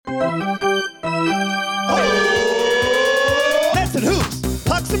Nets and hoops,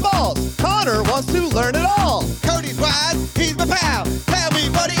 pucks and balls. Connor wants to learn it all. Cody's wise, he's my pal. Tell me,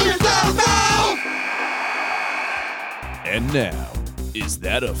 buddy, is that a foul? And now, Is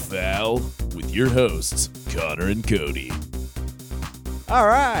That a Foul? With your hosts, Connor and Cody. All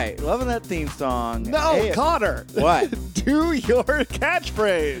right, loving that theme song. No, Hey, Connor. What? Do your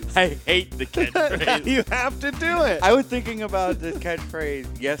catchphrase. I hate the catchphrase. You have to do it. I was thinking about this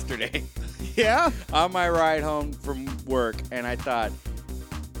catchphrase yesterday Yeah? on my ride home from work, and I thought,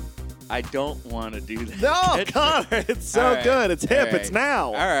 I don't want to do that. No, catchphrase. Connor. It's so All right, good. It's hip. all It's right, now.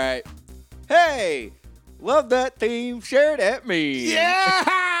 All right. Hey, love that theme. Share it at me.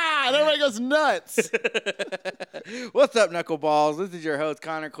 Yeah! And everybody goes nuts. What's up, knuckleballs? This is your host,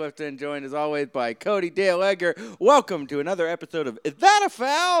 Connor Clifton, joined as always by Cody Dale Edgar. Welcome to another episode of Is That a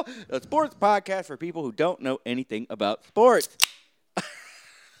Foul? A sports podcast for people who don't know anything about sports.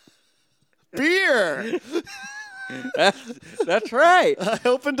 Beer. That's right. I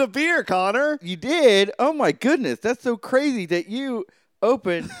opened a beer, Connor. You did? Oh, my goodness. That's so crazy that you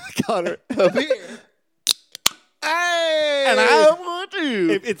opened Connor. a beer. Hey! And I want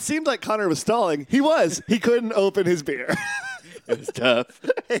to. It seemed like Connor was stalling. He was. He couldn't open his beer. It was tough.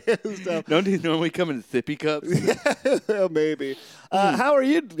 It was tough. Don't these normally come in sippy cups? Yeah, maybe. How are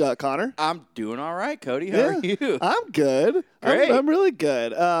you, Connor? I'm doing all right, Cody. How are you? I'm good. Great. I'm really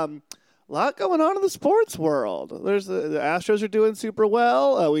good. A lot going on in the sports world. There's the Astros are doing super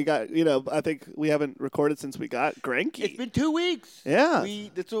well. We got, I think we haven't recorded since we got Greinke. It's been 2 weeks. Yeah.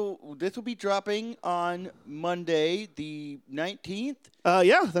 This will be dropping on Monday, the 19th.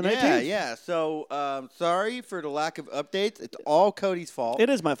 Yeah, the 19th. Yeah. So sorry for the lack of updates. It's all Cody's fault. It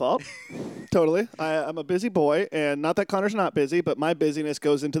is my fault. Totally. I'm a busy boy, and not that Connor's not busy, but my busyness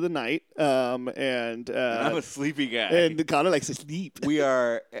goes into the night. I'm a sleepy guy. And Connor likes to sleep. We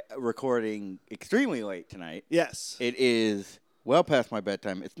are recording extremely late tonight. Yes. It is well past my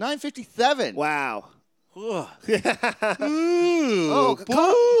bedtime. It's 9:57. Wow. Ugh. Oh, boy.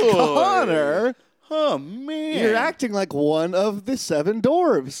 Connor. Oh, man. You're acting like one of the seven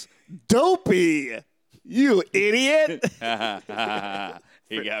dwarves. Dopey. You idiot.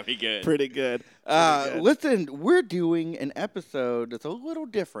 He got me good. Pretty good. Listen, we're doing an episode that's a little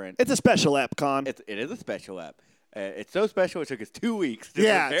different. It's a special app, Con. It is a special app. It's so special it took us 2 weeks to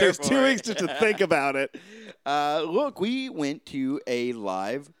Yeah, prepare there's for 2 it. weeks just to think about it. Look, we went to a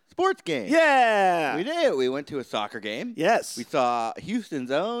live sports game. Yeah. We did. We went to a soccer game. Yes. We saw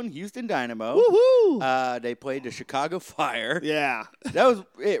Houston's own Houston Dynamo. Woohoo. They played the Chicago Fire. Yeah. That was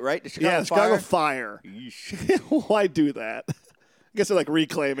it, right? The Chicago Fire. Chicago Fire. Yeesh. Why do that? I guess they're like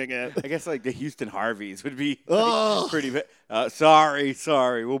reclaiming it. I guess like the Houston Harveys would be Ugh. pretty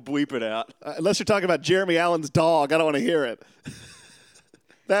sorry. We'll bleep it out. Unless you're talking about Jeremy Allen's dog, I don't want to hear it.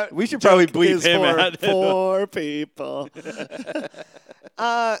 That We should probably joke bleep is him for out. poor people.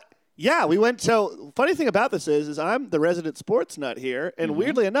 Yeah, we went. So, funny thing about this is I'm the resident sports nut here, and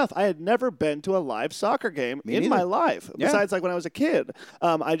weirdly enough, I had never been to a live soccer game in my life. Yeah. Besides, like when I was a kid,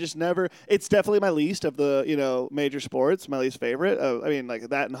 I just never. It's definitely my least of the major sports. My least favorite. I mean, like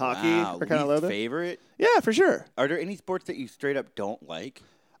that and hockey Wow, are kind of least low. favorite? Yeah, for sure. Are there any sports that you straight up don't like?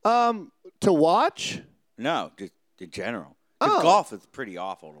 To watch. No, just in general. 'Cause Oh. golf is pretty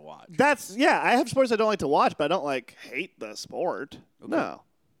awful to watch. I have sports I don't like to watch, but I don't hate the sport. Okay. No.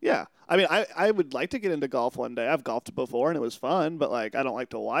 Yeah. I mean, I would like to get into golf one day. I've golfed before and it was fun, but I don't like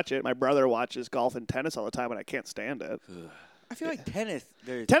to watch it. My brother watches golf and tennis all the time and I can't stand it. I feel like tennis.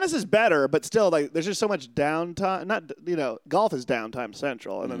 Tennis is better, but still there's just so much downtime. Golf is downtime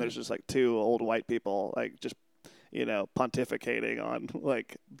central, and then there's just two old white people just pontificating on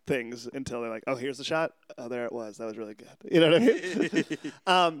things until they're like, oh, here's the shot. Oh, there it was. That was really good. You know what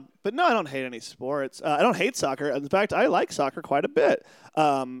I mean? But no, I don't hate any sports. I don't hate soccer. In fact, I like soccer quite a bit.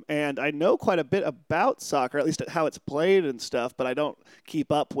 And I know quite a bit about soccer, at least how it's played and stuff, but I don't keep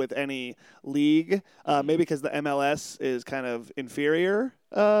up with any league. Maybe because the MLS is kind of inferior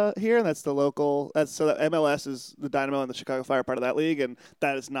here, and that's the local. So the MLS is the Dynamo and the Chicago Fire part of that league, and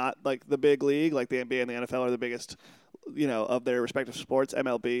that is not the big league. Like the NBA and the NFL are the biggest, of their respective sports.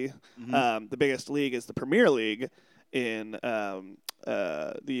 MLB, the biggest league is the Premier League in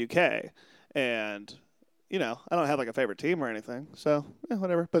the UK, and I don't have a favorite team or anything, so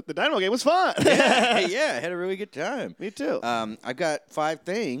whatever. But the Dynamo game was fun. yeah, I had a really good time. Me too. I've got 5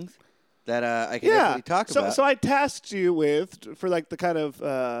 things that I can definitely talk about. So I tasked you with, for the kind of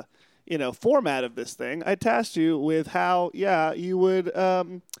format of this thing, I tasked you with how you would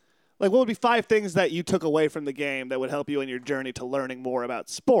Like, what would be 5 things that you took away from the game that would help you in your journey to learning more about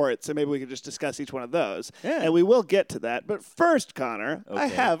sports? And maybe we could just discuss each one of those. Yeah. And we will get to that. But first, Connor, I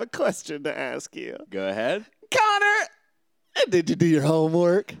Okay. have a question to ask you. Go ahead. Connor, did you do your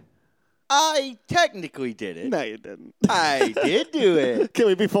homework? I technically did it. No, you didn't. I did do it. Can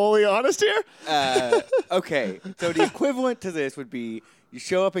we be fully honest here? Okay, so the equivalent to this would be you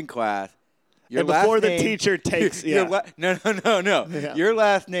show up in class. Your And before last the name- teacher takes, your yeah. no. Yeah. Your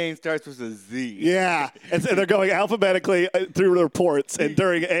last name starts with a Z. Yeah, and so they're going alphabetically through the reports, and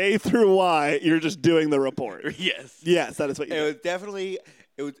during A through Y, you're just doing the report. Yes. Yes, that is what you It do. was definitely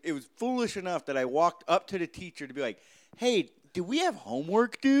it was foolish enough that I walked up to the teacher to be like, "Hey, do we have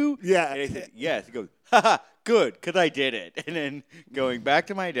homework due?" Yeah. And I said, "Yes." He goes, "Haha, good, because I did it." And then going back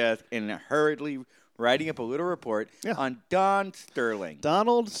to my desk and hurriedly writing up a little report Yeah. on Don Sterling,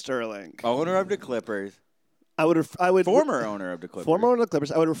 Donald Sterling. owner of the Clippers, I would former owner of the Clippers. former owner of the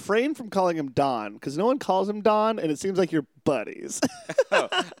Clippers. I would refrain from calling him Don because no one calls him Don, and it seems like you're buddies.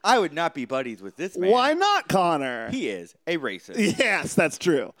 I would not be buddies with this man. Why not, Connor? He is a racist. Yes, that's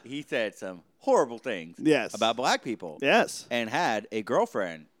true. He said some horrible things Yes. about black people. Yes. And had a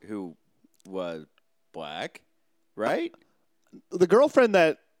girlfriend who was black, right? The girlfriend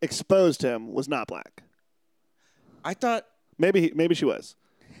that exposed him was not black. I thought, Maybe she was.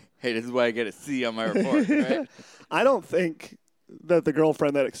 hey, this is why I get a C on my report, right? I don't think that the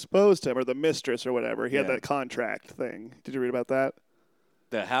girlfriend that exposed him or the mistress or whatever, he had Yeah. that contract thing. Did you read about that?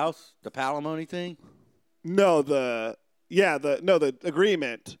 The house, the palimony thing? No, the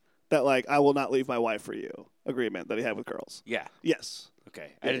agreement that like I will not leave my wife for you agreement that he had with girls. Yeah. Yes.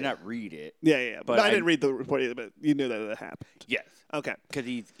 Okay. Yeah, I did yeah. not read it. Yeah. But No, I I- didn't read the report either, but you knew that it happened. Yes. Okay. Because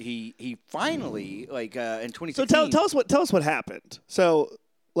he finally, like, in 2016. So tell us what happened. So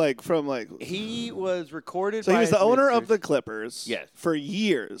from He was recorded so by he was the his owner of mistress. the Clippers. Yes. For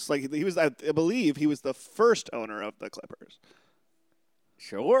years. Like he was, I believe, he was the first owner of the Clippers.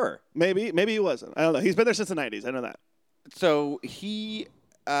 Sure. Maybe he wasn't. I don't know. He's been there since the '90s. I know that. So he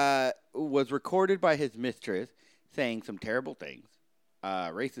was recorded by his mistress saying some terrible things,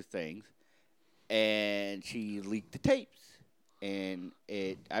 racist things, and she leaked the tapes. And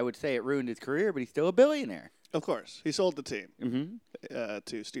I would say it ruined his career, but he's still a billionaire. Of course, he sold the team Mm-hmm.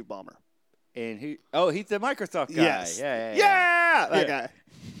 to Steve Ballmer. And he's the Microsoft guy. Yes. Yeah. That Yeah.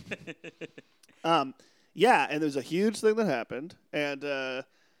 guy. Yeah, and there's a huge thing that happened, and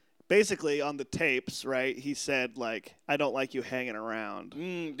basically on the tapes, right? He said like, "I don't like you hanging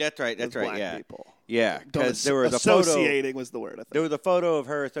around That's right. That's with right. black Yeah. people." Yeah. Don't Because there was a photo. associating was the word. I think. There was a photo of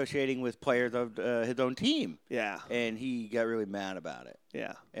her associating with players of his own team, Yeah, and he got really mad about it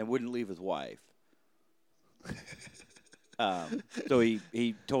yeah. and wouldn't leave his wife. So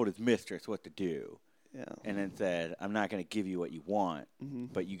he told his mistress what to do, Yeah. and then said, "I'm not going to give you what you want, Mm-hmm.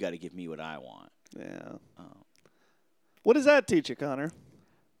 but you got to give me what I want." Yeah. Oh. What does that teach you, Connor?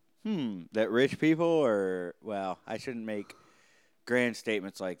 That rich people I shouldn't make grand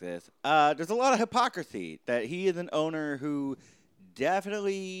statements like this. There's a lot of hypocrisy that he is an owner who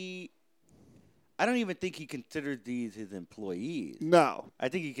definitely, I don't even think he considers these his employees. No. I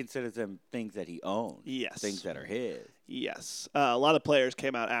think he considers them things that he owns. Yes. Things that are his. Yes. A lot of players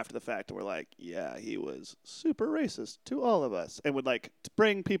came out after the fact and were like, yeah, he was super racist to all of us, and would like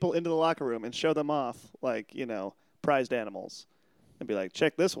bring people into the locker room and show them off like, prized animals and be like,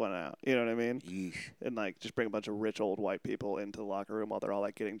 check this one out. You know what I mean? Yeesh. And like just bring a bunch of rich old white people into the locker room while they're all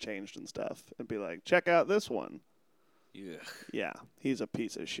like getting changed and stuff and be like, check out this one. Ugh. Yeah, he's a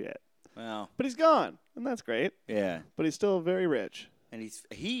piece of shit. Well, But he's gone, and that's great. yeah. But he's still very rich. And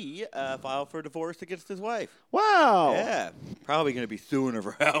he filed for divorce against his wife. Wow. Yeah. Probably going to be suing her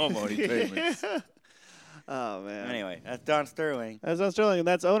for alimony payments. Oh, man. Anyway, that's Don Sterling. That's Don Sterling, and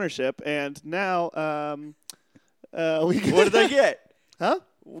that's ownership. And now we What did I get? Huh?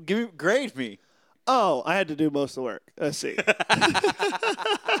 Grade me. Oh, I had to do most of the work. A C.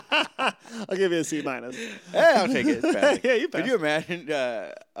 I'll give you a C minus. Hey, I'll take it. It's bad. Yeah, you Could you imagine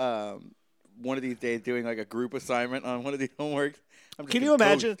one of these days doing like a group assignment on one of these homeworks? Can you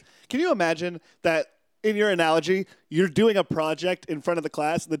imagine? Can you imagine that? In your analogy, you're doing a project in front of the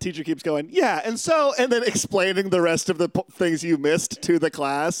class, and the teacher keeps going, "Yeah," and then explaining the rest of the things you missed to the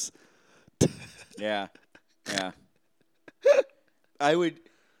class. Yeah. I would,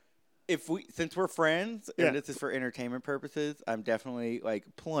 since we're friends, Yeah. and this is for entertainment purposes, I'm definitely like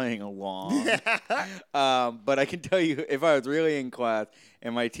playing along. But I can tell you, if I was really in class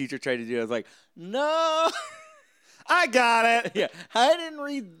and my teacher tried to do it, I was like, no. I got it. Yeah, I didn't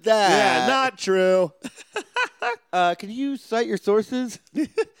read that. Yeah, not true. Can you cite your sources?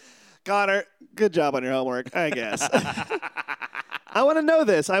 Connor, good job on your homework, I guess. I want to know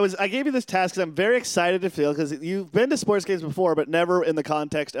this. I gave you this task because I'm very excited to feel because you've been to sports games before, but never in the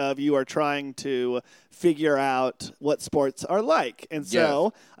context of you are trying to figure out what sports are like. And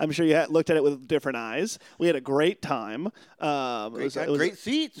so I'm sure you looked at it with different eyes. We had a great time. Great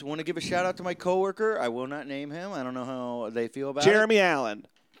seats. Want to give a shout out to my coworker. I will not name him. I don't know how they feel about Jeremy Allen.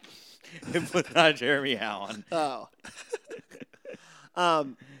 It was not Jeremy Allen. Oh.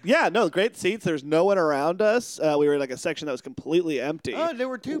 Yeah, no, great seats. There's no one around us. We were in like a section that was completely empty. Oh, there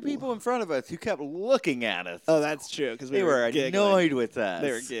were two people in front of us who kept looking at us. Oh, that's true because They were giggling. annoyed with us.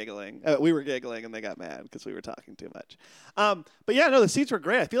 They were giggling. We were giggling, and they got mad because we were talking too much. But yeah, no, the seats were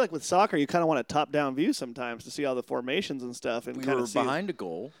great. I feel like with soccer, you kind of want a top-down view sometimes to see all the formations and stuff. And We kind were of see behind a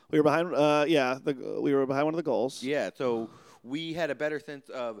goal. We were behind. We were behind one of the goals. Yeah, so we had a better sense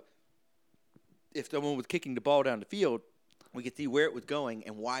of if someone was kicking the ball down the field, we could see where it was going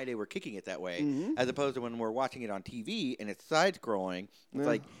and why they were kicking it that way, as opposed to when we're watching it on TV and it's side-scrolling. It's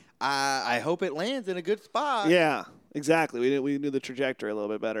like, I hope it lands in a good spot. Yeah, exactly. We knew the trajectory a little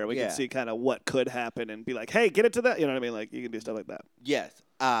bit better. We could see kind of what could happen and be like, hey, get it to that. You know what I mean? Like, you can do stuff like that. Yes.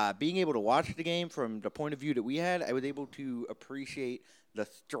 Being able to watch the game from the point of view that we had, I was able to appreciate the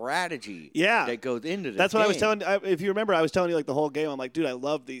strategy that goes into this That's what game. I was telling if you remember, I was telling you like the whole game. I'm like, dude, I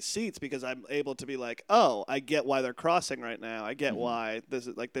love these seats because I'm able to be like, oh, I get why they're crossing right now. I get why this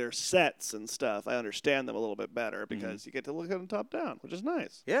is like their sets and stuff. I understand them a little bit better because you get to look at them top down, which is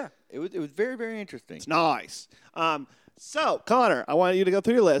nice. Yeah, it was very, very interesting. It's nice. So, Connor, I want you to go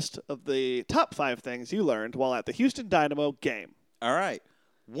through your list of the top 5 things you learned while at the Houston Dynamo game. All right.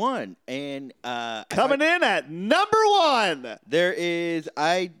 One, and coming in at number 1. There is,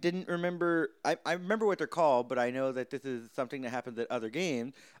 I didn't remember, I remember what they're called, but I know that this is something that happens at other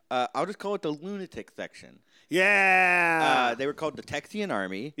games. I'll just call it the lunatic section. Yeah. They were called the Texian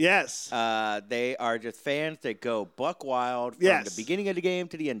Army. Yes. They are just fans that go buck wild from the beginning of the game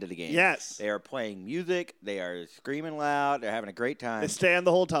to the end of the game. Yes. They are playing music. They are screaming loud. They're having a great time. They stand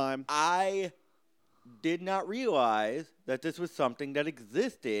the whole time. I did not realize that this was something that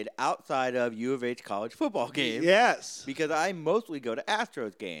existed outside of U of H college football games. Yes. Because I mostly go to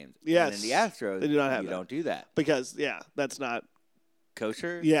Astros games. Yes. And in the Astros, they do not have you that. don't do that. Because, that's not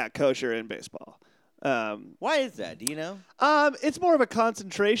kosher. Yeah, kosher in baseball. Why is that? Do you know? It's more of a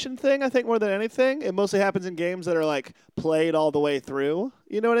concentration thing, I think, more than anything. It mostly happens in games that are, like, played all the way through.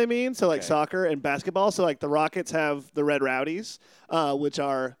 You know what I mean? So, like, soccer and basketball. So, like, the Rockets have the Red Rowdies, which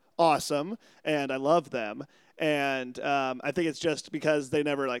are awesome, and I love them. And I think it's just because they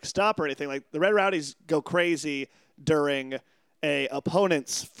never, like, stop or anything. Like, the Red Rowdies go crazy during a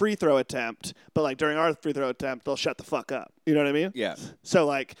opponent's free throw attempt, but, like, during our free throw attempt, they'll shut the fuck up. You know what I mean? Yeah. So,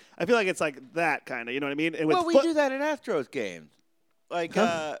 like, I feel like it's like that kind of, you know what I mean? And well, we do that in Astros games. Like,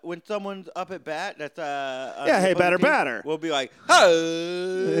 when someone's up at bat, that's hey, batter, batter. We'll be like, oh!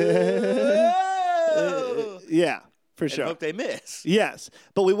 Yeah, for and sure. hope they miss. Yes,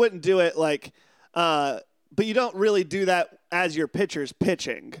 but we wouldn't do it like, but you don't really do that as your pitcher's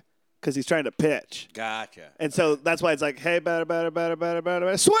pitching because he's trying to pitch. Gotcha. And so that's why it's like, hey, batter, batter, batter, batter, batter,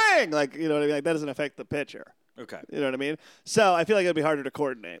 batter, swing! Like, you know what I mean? Like, that doesn't affect the pitcher. Okay. You know what I mean? So I feel like it'd be harder to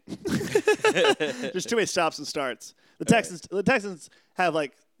coordinate. There's too many stops and starts. The Texans have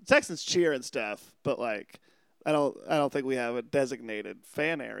like Texans cheer and stuff, but like I don't think we have a designated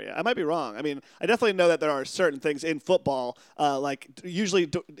fan area. I might be wrong. I mean, I definitely know that there are certain things in football, like usually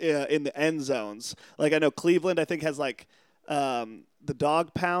in the end zones. Like I know Cleveland, I think has like the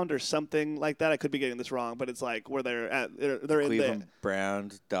dog pound or something like that. I could be getting this wrong, but it's like where they're at. They're Cleveland in the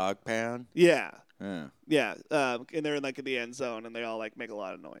Browns dog pound. Yeah. Yeah. And they're in like in the end zone, and they all like make a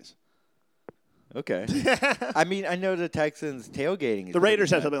lot of noise. Okay. I mean, I know the Texans tailgating. Is The Raiders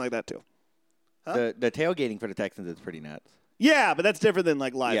pretty have something like that too. nuts. The tailgating for the Texans is pretty nuts. Yeah, but that's different than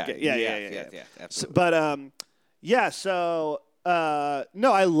like live. Yeah, absolutely.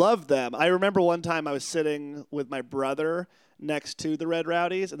 No, I love them. I remember one time I was sitting with my brother next to the Red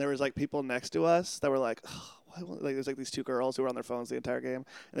Rowdies, and there was like people next to us that were like, oh, why won't, like there's like these two girls who were on their phones the entire game,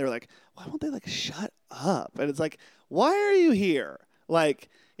 and they were like, why won't they like shut up? And it's like, why are you here? Like,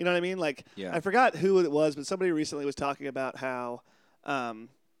 you know what I mean? Like, I forgot who it was, but somebody recently was talking about how a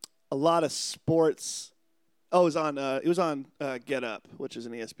lot of sports. Oh, it was on Get Up, which is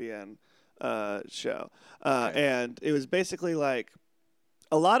an ESPN show, and it was basically like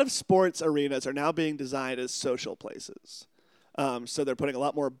a lot of sports arenas are now being designed as social places. So they're putting a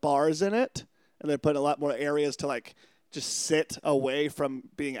lot more bars in it, and they're putting a lot more areas to like just sit away from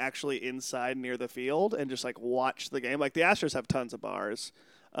being actually inside near the field and just like watch the game. Like the Astros have tons of bars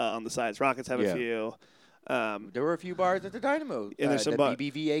on the sides. Rockets have a few. There were a few bars at the Dynamo, And there's some the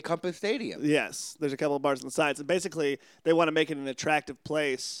BBVA Compass Stadium. Yes, there's a couple of bars on the sides, and basically they want to make it an attractive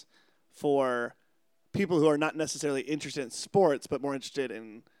place for people who are not necessarily interested in sports, but more interested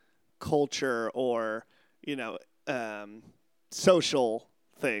in culture or social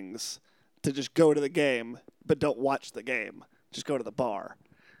things, to just go to the game, but don't watch the game. Just go to the bar.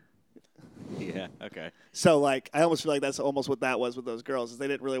 Yeah. Okay. So, like, I almost feel like that's almost what that was with those girls, is they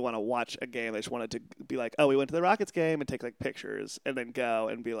didn't really want to watch a game. They just wanted to be like, oh, we went to the Rockets game, and take, like, pictures, and then go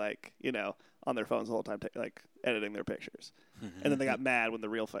and be, like, on their phones the whole time, like, editing their pictures. And then they got mad when the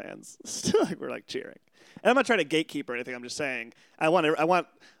real fans still were, like, cheering. And I'm not trying to gatekeep or anything. I'm just saying I want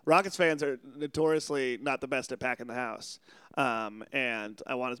Rockets fans are notoriously not the best at packing the house. And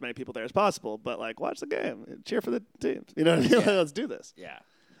I want as many people there as possible. But, like, watch the game. Cheer for the teams. You know what I mean? Yeah. Let's do this. Yeah.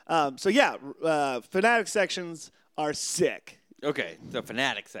 Fanatic sections are sick. Okay, so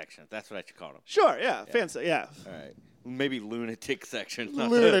fanatic sections. That's what I should call them. Sure, yeah. Fancy, yeah. All right. Maybe lunatic sections.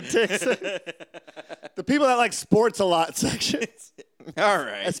 Lunatics. The people that like sports a lot sections. All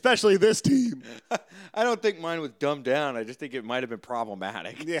right. Especially this team. I don't think mine was dumbed down. I just think it might have been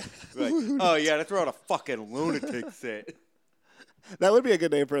problematic. Yeah. Like, oh, yeah, that's where all the fucking lunatics sit. That would be a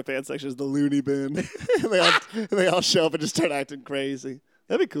good name for a fan section, is the Looney Bin. they all show up and just start acting crazy.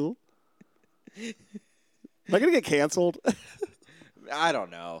 That'd be cool. Am I going to get canceled? I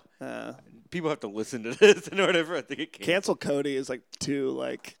don't know. People have to listen to this in order for it to get canceled. Cancel Cody is like too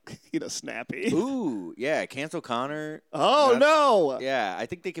snappy. Ooh, yeah, cancel Connor. Oh, no. Yeah, I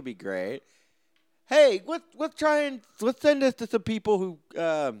think they could be great. Hey, let's send this to some people who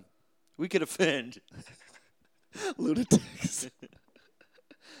we could offend. Lunatics.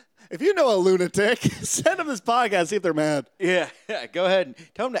 If you know a lunatic, send them this podcast, see if they're mad. Yeah, go ahead and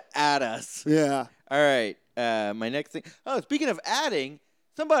tell them to add us. Yeah. All right, my next thing. Oh, speaking of adding,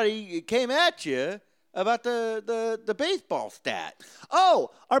 somebody came at you about the baseball stat. Oh,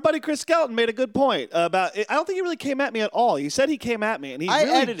 our buddy Chris Skelton made a good point about it. I don't think he really came at me at all. He said he came at me, and he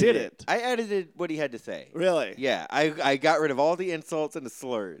really didn't. I edited what he had to say. Really? Yeah, I got rid of all the insults and the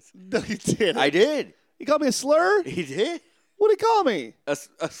slurs. No, he didn't. I did. He called me a slur? He did? What did he call me? A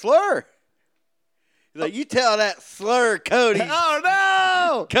slur. He's like, you tell that slur, Cody. Oh,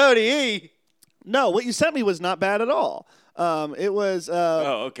 no! Cody E. No, what you sent me was not bad at all. It was...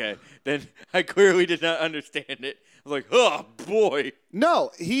 oh, okay. Then I clearly did not understand it. I was like, oh, boy. No,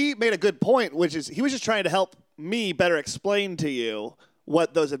 he made a good point, which is he was just trying to help me better explain to you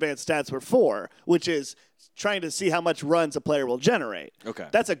what those advanced stats were for, which is trying to see how much runs a player will generate. Okay.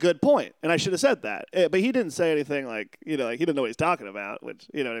 That's a good point, and I should have said that. But he didn't say anything like he didn't know what he's talking about, which,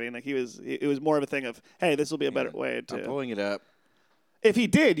 you know what I mean? Like it was more of a thing of, hey, this will be a better way to... I'm pulling it up. If he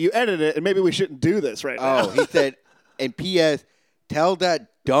did, you edit it, and maybe we shouldn't do this right now. Oh, he said, and P.S., tell that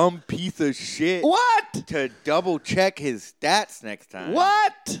dumb piece of shit What? to double check his stats next time.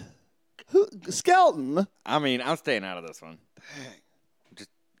 What? Skelton? I mean, I'm staying out of this one.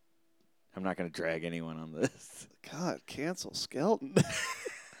 I'm not going to drag anyone on this. God, cancel Skelton.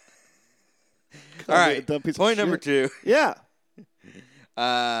 All right, point number 2. Yeah.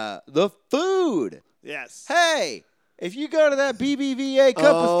 The food. Yes. Hey, if you go to that BBVA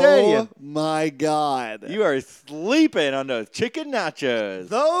Compass Stadium, my God. you are sleeping on those chicken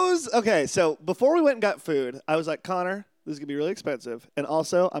nachos. Okay, so before we went and got food, I was like, Connor, this is going to be really expensive. And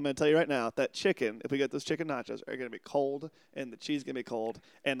also, I'm going to tell you right now, that chicken, if we get those chicken nachos, are going to be cold, and the cheese is going to be cold,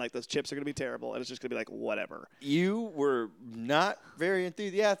 and, like, those chips are going to be terrible, and it's just going to be like, whatever. You were not very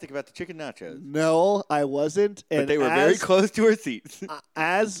enthusiastic about the chicken nachos. No, I wasn't. But they were very close to our seats.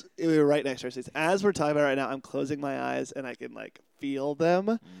 As we were right next to our seats, as we're talking about it right now, I'm closing my eyes, and I can, like, feel them.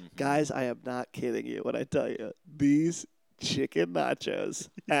 Mm-hmm. Guys, I am not kidding you when I tell you, these chicken nachos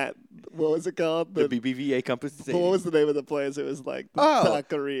at, what was it called? The BBVA Compass Stadium. What was the name of the place? It was like the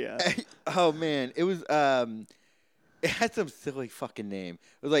Taqueria. Oh, man. It was, it had some silly fucking name.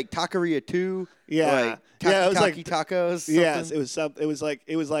 It was like Taqueria 2. Yeah. Like, it was like tacos. Something. Yes,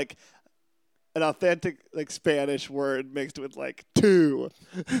 it was like an authentic, like, Spanish word mixed with, like, 2.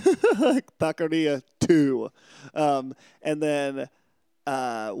 Like Taqueria 2. And then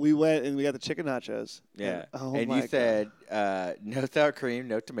we went and we got the chicken nachos. Yeah. And you said no sour cream,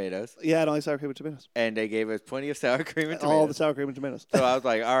 no tomatoes. Yeah, only sour cream and tomatoes. And they gave us plenty of sour cream and tomatoes. All the sour cream and tomatoes. So I was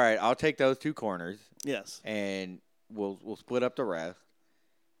like, all right, I'll take those 2 corners. Yes. And we'll split up the rest.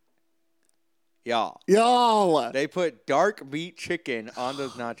 Y'all. Yo! They put dark meat chicken on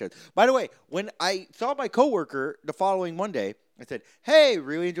those nachos. By the way, when I saw my coworker the following Monday, I said, hey,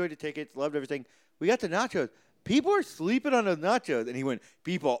 really enjoyed the tickets, loved everything. We got the nachos. people are sleeping on those nachos. And he went,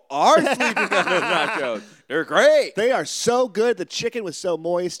 people are sleeping on those nachos. They're great. They are so good. The chicken was so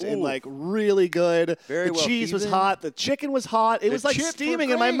moist and Ooh. like really good. Very the well cheese was seasoned. hot. The chicken was hot. It The was like chips were steaming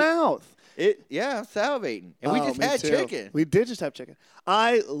in my great. mouth. Yeah, I'm salivating. And we Oh, just me had too. chicken. We did just have chicken.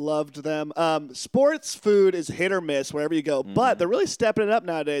 I loved them. Sports food is hit or miss wherever you go, but they're really stepping it up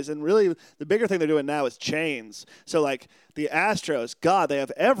nowadays. And really, the bigger thing they're doing now is chains. So, like the Astros, God, they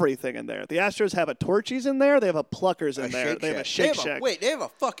have everything in there. The Astros have a Torchies in there. They have a Pluckers in there. They have a Shake Shack. Wait, they have a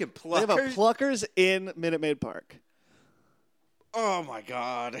fucking They Pluckers? have a Pluckers in Minute Maid Park. Oh, my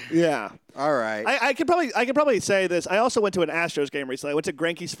God. Yeah. All right. I could probably say this. I also went to an Astros game recently. I went to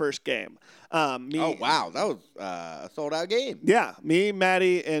Greinke's first game. Oh, wow. That was a sold-out game. Yeah, me,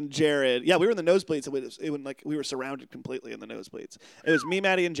 Maddie, and Jared. Yeah, we were in the nosebleeds. It was like we were surrounded completely in the nosebleeds. It was me,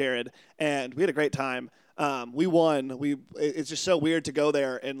 Maddie, and Jared, and we had a great time. We won. It's just so weird to go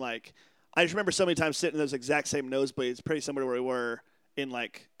there and like. I just remember so many times sitting in those exact same nosebleeds, pretty similar to where we were in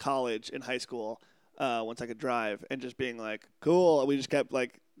like college, in high school. Once I could drive, and just being like, cool. And we just kept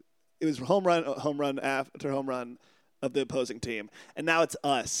like, it was home run after home run of the opposing team, and now it's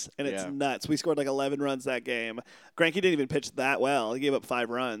us, and it's nuts. We scored like 11 runs that game. Greinke didn't even pitch that well. He gave up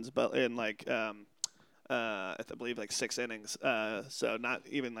 5 runs, but in like I believe like 6 innings. So not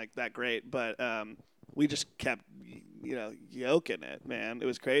even like that great, but we just kept yoking it, man. It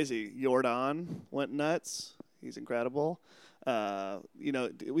was crazy. Jordan went nuts. He's incredible.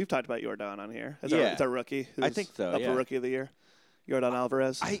 We've talked about Jordan on here. It's our rookie. I think so, Up for Rookie of the Year. Jordan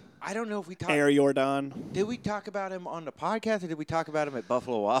Alvarez. I don't know if we talked. Air Jordan. Did we talk about him on the podcast, or did we talk about him at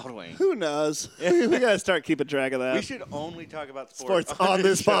Buffalo Wild Wings? Who knows? We got to start keeping track of that. We should only talk about sports on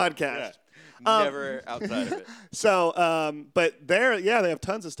this show. podcast. Yeah. Never outside of it. So, but they have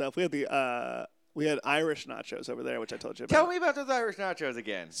tons of stuff. We had Irish nachos over there, which I told you about. Tell me about those Irish nachos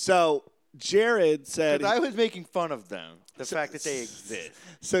again. So Jared said Because I was making fun of them, the fact that they exist.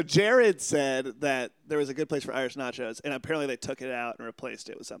 So Jared said that there was a good place for Irish nachos, and apparently they took it out and replaced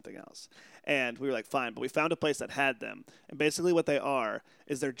it with something else. And we were like, fine, but we found a place that had them. And basically what they are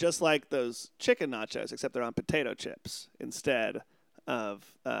is they're just like those chicken nachos, except they're on potato chips instead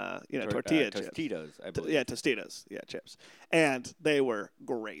of tortilla chips. Tostitos, I believe. Yeah, Tostitos. Yeah, chips. And they were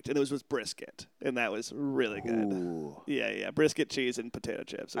great. And it was with brisket, and that was really good. Ooh. Yeah, brisket, cheese, and potato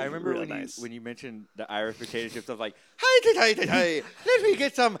chips. It was I remember real when you mentioned the Irish potato chips, I was like, hey, let me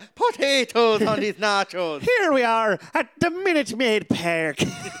get some potatoes on these nachos. Here we are at the Minute Maid Park.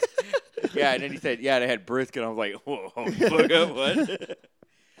 Yeah, and then he said, yeah, they had brisket. I was like, whoa, look up, what?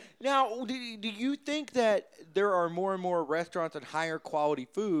 Now, do you think that there are more and more restaurants and higher quality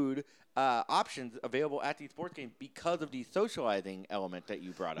food options available at these sports games because of the socializing element that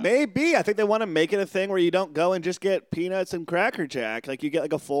you brought up? Maybe. I think they want to make it a thing where you don't go and just get peanuts and Cracker Jack. Like, you get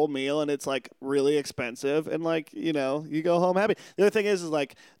like a full meal, and it's like really expensive, and like, you go home happy. The other thing is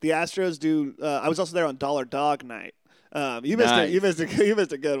like the Astros do. I was also there on Dollar Dog Night. You missed Nice. it. You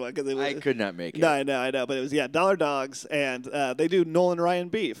missed a good one because I could not make it. No, I know, but it was Dollar Dogs, and they do Nolan Ryan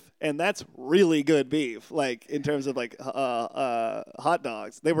beef, and that's really good beef. Like in terms of like hot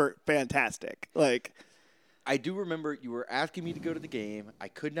dogs, they were fantastic. Like I do remember you were asking me to go to the game. I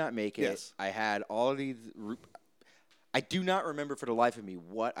could not make it. Yes. I had all of these. I do not remember for the life of me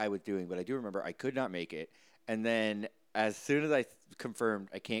what I was doing, but I do remember I could not make it. And then as soon as I confirmed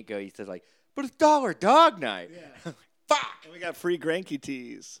I can't go, he said like, "But it's Dollar Dog Night." Yeah. Fuck. And we got free Greinke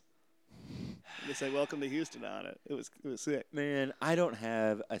tees. They say "Welcome to Houston" on it. It was sick. Man, I don't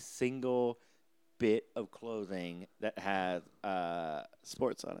have a single bit of clothing that has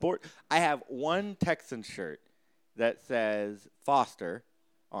Sports on it. I have one Texan shirt that says Foster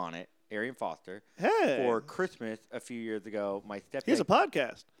on it, Arian Foster. Hey, For Christmas a few years ago, my stepdad. he has a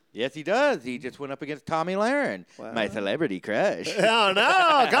podcast. Yes, he does. He just went up against Tommy Lahren, my celebrity crush. Oh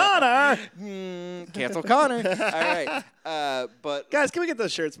no, Connor! Cancel Connor. All right. But Guys, can we get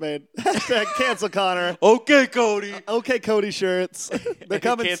those shirts made? Cancel Connor. okay, Cody. Okay, Cody shirts. They're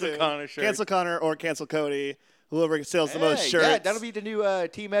coming Cancel soon. Connor shirts. Cancel Connor or cancel Cody. Whoever sells the most shirts. Yeah, that'll be the new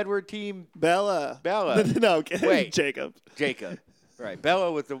Team Edward, Team Bella. Bella. Wait, Jacob. Jacob. Right.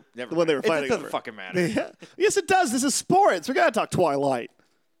 Bella was the one they were fighting It doesn't over. fucking matter. Yeah. Yes, it does. This is sports. We gotta talk Twilight.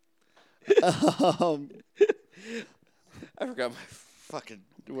 I forgot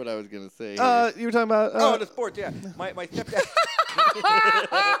what I was gonna say. You were talking about. The sports, yeah. My stepdad.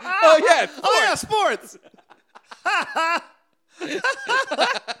 Oh yeah, sports. Oh yeah,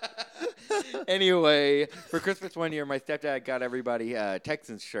 sports. Anyway, for Christmas one year, my stepdad got everybody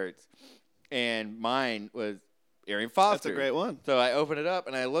Texans shirts, and mine was Arian Foster. That's a great one. So I opened it up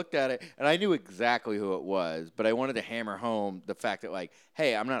and I looked at it and I knew exactly who it was, but I wanted to hammer home the fact that, like,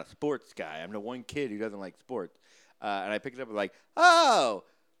 hey, I'm not a sports guy. I'm the one kid who doesn't like sports. And I picked it up and like, oh,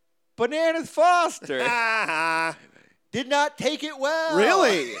 Bananas Foster. Did not take it well.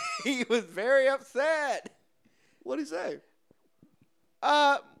 Really? He was very upset. What'd he say?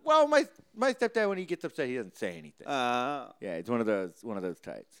 Well, my stepdad, when he gets upset, he doesn't say anything. Yeah, it's one of those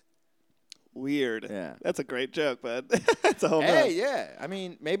types. Weird. Yeah. That's a great joke, but it's a home Hey, run. yeah. I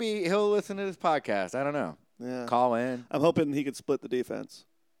mean, maybe he'll listen to this podcast. I don't know. Yeah. Call in. I'm hoping he could split the defense.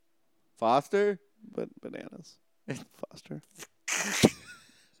 Foster? But Bananas. Foster.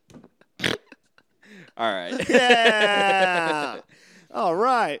 All right. Yeah. All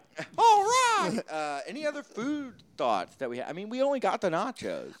right. All right. Any other food thoughts that we have? I mean, we only got the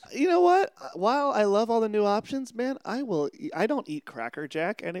nachos. You know what? While I love all the new options, man, I don't eat Cracker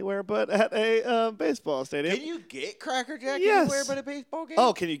Jack anywhere but at a baseball stadium. Can you get Cracker Jack Yes. anywhere but a baseball game?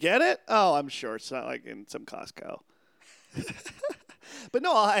 Oh, can you get it? Oh, I'm sure it's not like in some Costco. But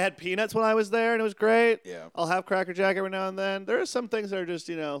no, I had peanuts when I was there, and it was great. Yeah. I'll have Cracker Jack every now and then. There are some things that are just,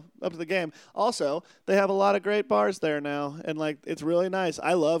 up to the game. Also, they have a lot of great bars there now, and, like, it's really nice.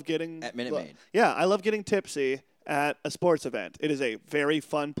 I love getting... At Minute Maid. Yeah, I love getting tipsy at a sports event. It is a very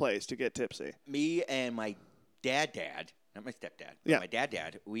fun place to get tipsy. Me and my dad, not my stepdad, but Yeah. my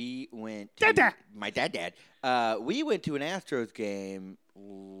dad, we went to... Dad. My dad. We went to an Astros game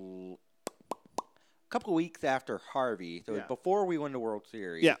a couple of weeks after Harvey, so it was Yeah. before we won the World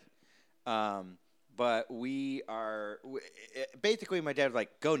Series. Yeah. But basically my dad was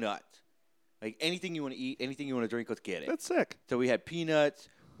like, go nuts. Like, anything you want to eat, anything you want to drink, let's get it. That's sick. So we had peanuts,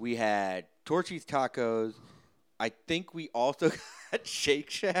 we had Torchy's tacos. I think we also got Shake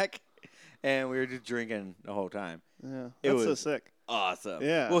Shack, and we were just drinking the whole time. Yeah, It that's so was- sick. Awesome.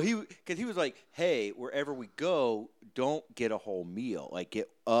 Yeah. Well, because he was like, hey, wherever we go, don't get a whole meal. Like, get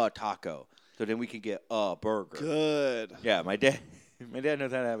a taco. So then we can get a burger. Good. Yeah, my dad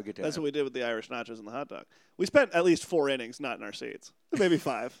knows how to have a good time. That's what we did with the Irish nachos and the hot dog. We spent at least 4 innings not in our seats. Maybe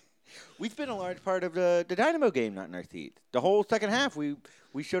 5. We spent a large part of the Dynamo game not in our seats. The whole second half, we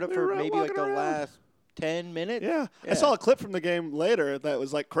showed up We for were maybe like walking the around. last 10 minutes. Yeah. I saw a clip from the game later that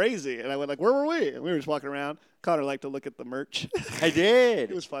was like crazy, and I went like, "Where were we?" And we were just walking around. Connor liked to look at the merch. I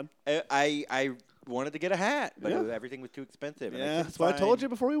did. It was fun. I wanted to get a hat, but Yeah. everything was too expensive. and I Yeah, couldn't that's what I told find- you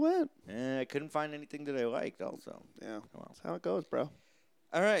before we went. I couldn't find anything that I liked also. Yeah, well. that's how it goes, bro.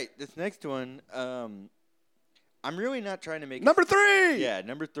 All right, this next one, I'm really not trying to make Number 3. Yeah,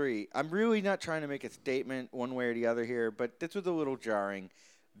 number 3. I'm really not trying to make a statement one way or the other here, but this was a little jarring.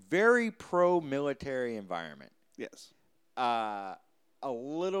 Very pro-military environment. Yes. A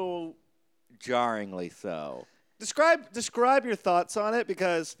little jarringly so. Describe your thoughts on it,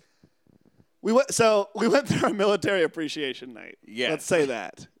 because we went through our military appreciation night. Yes. Let's say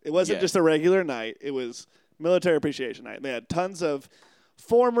that. It wasn't Yes. just a regular night. It was military appreciation night. They had tons of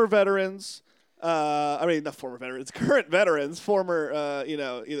former veterans. Not former veterans, current veterans, former,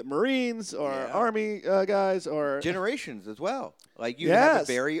 either Marines or Yeah. Army guys or Generations as well. Like, you have Yes.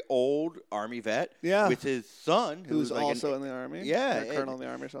 a very old Army vet Yeah. with his son, who's like also in the Army. Yeah, Or a colonel in the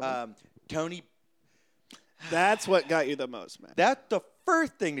Army or something. Tony. That's what got you the most, man. That's the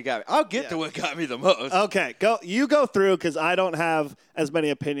first thing that got me. I'll get to Yeah. what got me the most. Okay, you go through, because I don't have as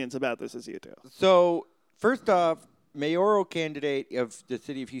many opinions about this as you do. So, first off, mayoral candidate of the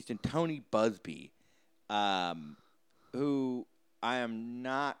city of Houston, Tony Busby, who I am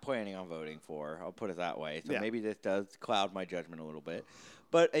not planning on voting for. I'll put it that way. So Yeah. maybe this does cloud my judgment a little bit.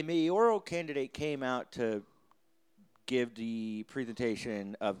 But a mayoral candidate came out to give the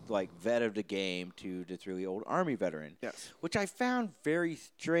presentation of, like, vet of the game to this really old Army veteran. Yes. Which I found very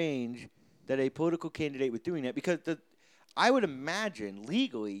strange that a political candidate was doing that, because I would imagine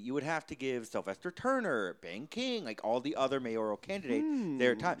legally you would have to give Sylvester Turner, Ben King, like all the other mayoral candidates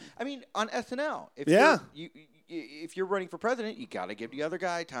their time. I mean, on SNL, if Yeah. if you're running for president, you got to give the other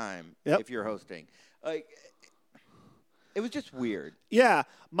guy time. Yep. If you're hosting, like, it was just weird. Yeah,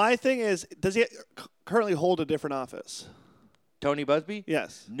 my thing is, does he currently hold a different office? Tony Busby?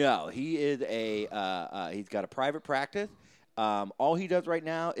 Yes. No, he is he's got a private practice. All he does right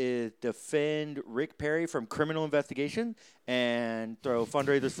now is defend Rick Perry from criminal investigation and throw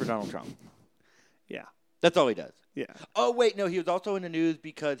fundraisers for Donald Trump. Yeah. That's all he does. Yeah. Oh, wait, no, he was also in the news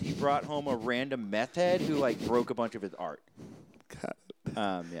because he brought home a random meth head who, like, broke a bunch of his art.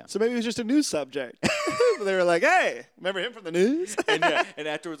 God. Yeah. So maybe it was just a news subject. They were like, "Hey, remember him from the news?" and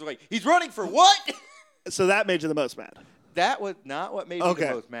afterwards, like, he's running for what? So that made you the most mad. That was not what made me Okay.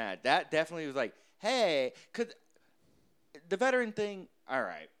 the most mad. That definitely was like, hey, because the veteran thing, all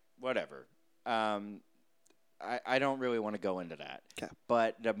right, whatever. I don't really want to go into that. 'Kay.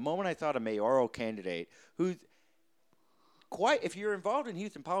 But the moment I saw the mayoral candidate, who's quite, if you're involved in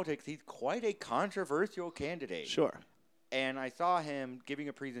Houston politics, he's quite a controversial candidate. Sure. And I saw him giving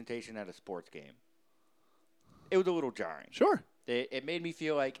a presentation at a sports game. It was a little jarring. Sure. It made me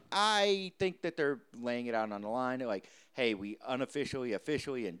feel like I think that they're laying it out on the line. They're like, hey, we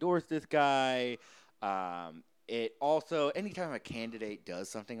officially endorsed this guy. It also, anytime a candidate does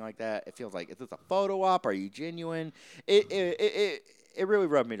something like that, it feels like, is this a photo op? Are you genuine? It really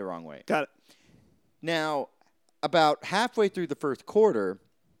rubbed me the wrong way. Got it. Now, about halfway through the first quarter,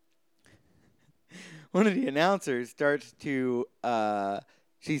 one of the announcers starts to,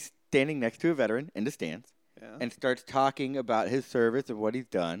 she's standing next to a veteran in the stands. Yeah. And starts talking about his service and what he's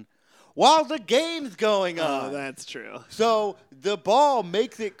done while the game's going on. Oh, that's true. So the ball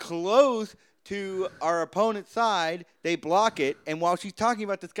makes it close to our opponent's side. They block it. And while she's talking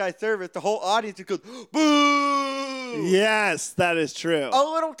about this guy's service, the whole audience just goes, boo! Yes, that is true. A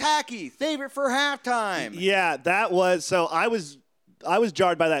little tacky. Save it for halftime. Yeah, that was so. I was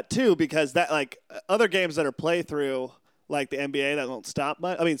jarred by that too because that like other games that are play through. Like the NBA, that won't stop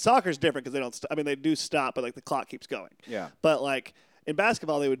much. I mean, soccer's different because they don't. I mean, they do stop, but like the clock keeps going. Yeah. But like in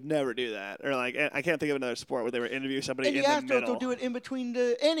basketball, they would never do that. Or like I can't think of another sport where they would interview somebody And in the the Astros middle. will do it in between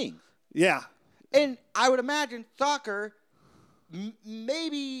the innings. Yeah. And I would imagine soccer,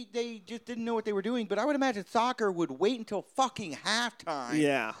 maybe they just didn't know what they were doing, but I would imagine soccer would wait until fucking halftime.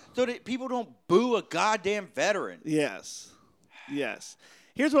 Yeah. So that people don't boo a goddamn veteran. Yes. Yes.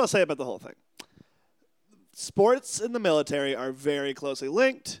 Here's what I'll say about the whole thing. Sports in the military are very closely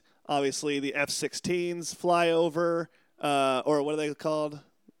linked. Obviously, the F-16s fly over, or what are they called?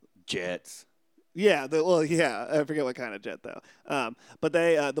 Jets. Yeah, I forget what kind of jet though. But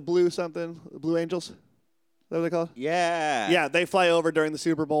they, the Blue Angels, is that what they called? Yeah. Yeah, they fly over during the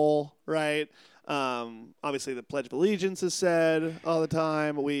Super Bowl, right? Obviously, the Pledge of Allegiance is said all the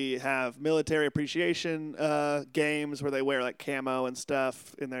time. We have military appreciation games where they wear like camo and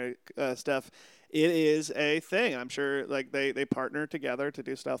stuff in their stuff. It is a thing. I'm sure like they partner together to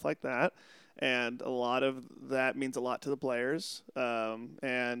do stuff like that. And a lot of that means a lot to the players.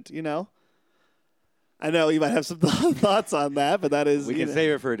 And, you know, I know you might have some thoughts on that, but that is... We can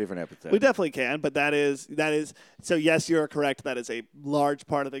save it for a different episode. We definitely can, but that is... So, yes, you're correct. That is a large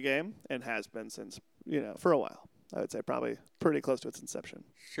part of the game and has been since, for a while. I would say probably pretty close to its inception.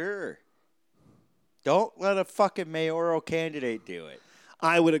 Sure. Don't let a fucking mayoral candidate do it.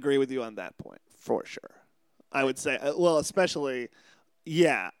 I would agree with you on that point, for sure. I would say, especially,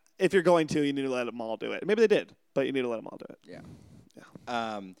 yeah, if you're going to, you need to let them all do it. Maybe they did, but you need to let them all do it. Yeah.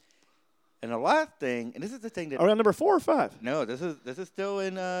 And the last thing, and this is the thing that... Are we on number 4 or 5? No, this is still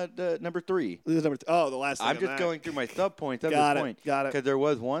in the number 3. This is number the last thing. I'm just going through my sub-points of Got this it, point. got it. Because there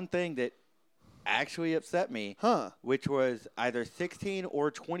was one thing that actually upset me, Huh. which was either 16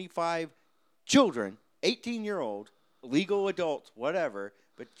 or 25 children, 18-year-old, legal adults, whatever,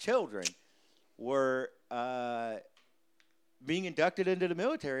 but children were being inducted into the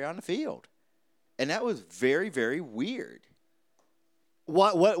military on the field. And that was very, very weird.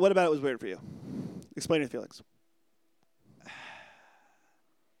 What about it was weird for you? Explain your feelings.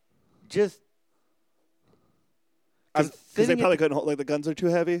 Just... Because they probably couldn't hold, like the guns are too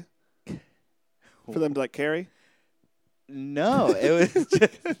heavy for them to like carry? No, it was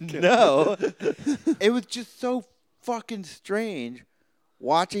just... No. It was just so fucking strange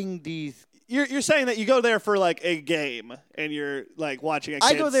watching these... You're saying that you go there for like a game and you're like watching a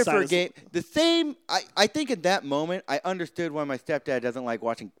kid. I go there for a game. The same, I think in that moment, I understood why my stepdad doesn't like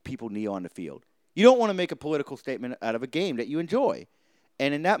watching people kneel on the field. You don't want to make a political statement out of a game that you enjoy.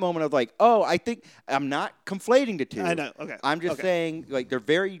 And in that moment, I was like, oh, I think I'm not conflating the two. I know. Okay. I'm just saying, like, they're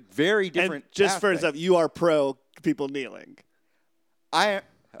very, very different. And just for aspects. stuff, you are pro people kneeling.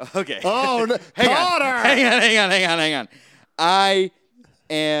 Okay. Oh, no, Connor! Hang on. I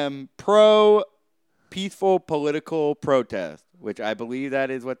am pro peaceful political protest, which I believe that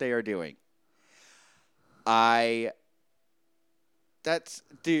is what they are doing.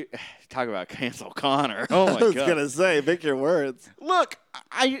 Dude, talk about cancel Connor. Oh my god. I was gonna say, pick your words. Look,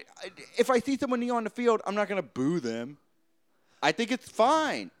 if I see someone kneel on the field, I'm not gonna boo them. I think it's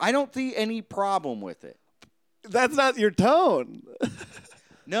fine. I don't see any problem with it. That's not your tone.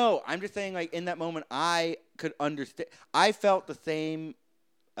 No, I'm just saying, like, in that moment, I could understand. I felt the same.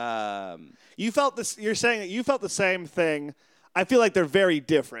 You felt this. You're saying that you felt the same thing. I feel like they're very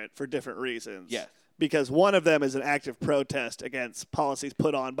different for different reasons. Yes. Because one of them is an active protest against policies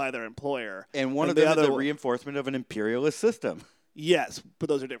put on by their employer, And one of them is a reinforcement of an imperialist system. Yes, but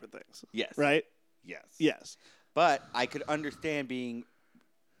those are different things. Yes. Right. Yes. Yes. But I could understand being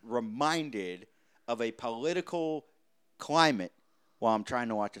reminded of a political climate while I'm trying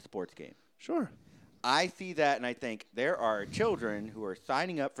to watch a sports game. Sure. I see that and I think there are children who are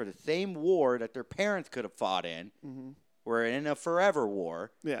signing up for the same war that their parents could have fought in. Mm-hmm. We're in a forever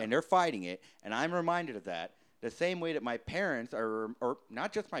war, Yeah. and they're fighting it, and I'm reminded of that. The same way that my parents are, or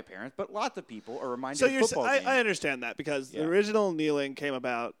not just my parents, but lots of people are reminded So of you're, football games. I understand that because Yeah. the original kneeling came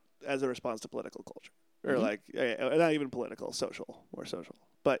about as a response to political culture, or like not even political, social, more social.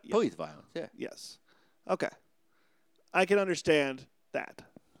 But yeah, Police violence, yeah. yes, okay, I can understand that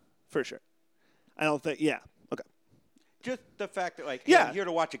for sure. I don't think, yeah, okay, Just the fact that, like, Yeah. hey, I'm here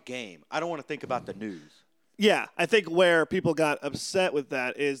to watch a game. I don't want to think about the news. yeah. I think where people got upset with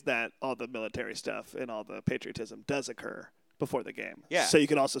that is that all the military stuff and all the patriotism does occur before the game. Yeah. So you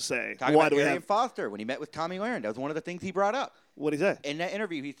could also say, Talking why about do we Arian have? Foster when he met with Tommy Lahren. That was one of the things he brought up. What did he say? In that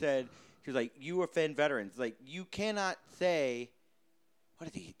interview, he said, he was like, you offend veterans. Like, you cannot say,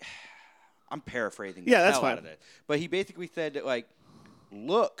 what did he, I'm paraphrasing the Yeah, that's hell fine. out of this. But he basically said that, like,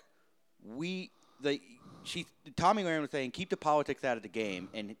 look, Tommy Lahren was saying, keep the politics out of the game.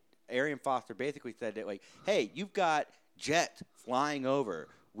 And Arian Foster basically said that, like, hey, you've got jets flying over.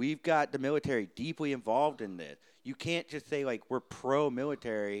 We've got the military deeply involved in this. You can't just say, like, we're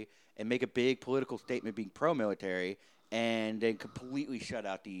pro-military and make a big political statement being pro-military and then completely shut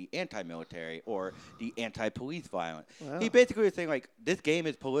out the anti-military or the anti-police violence. Wow. He basically was saying, like, this game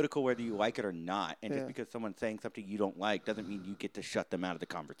is political whether you like it or not, and Yeah. just because someone's saying something you don't like doesn't mean you get to shut them out of the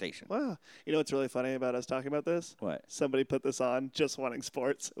conversation. Wow. You know what's really funny about us talking about this? What? Somebody put this on just wanting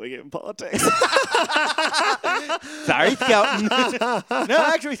sports. We get in politics. Sorry, Skelton. No,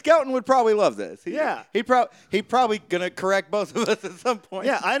 actually, Skelton would probably love this. Yeah. He probably going to correct both of us at some point.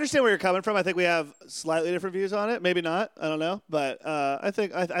 Yeah, I understand where you're coming from. I think we have slightly different views on it. Maybe not. I don't know. But I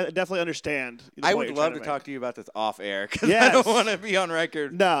think I definitely understand. the I point would you're love trying to make. talk to you about this off air because I Yes. don't want to be on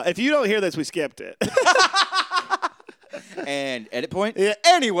record. No, if you don't hear this, we skipped it. And edit point? Yeah.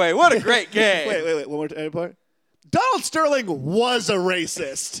 Anyway, what a great game. wait. One more edit point. Donald Sterling was a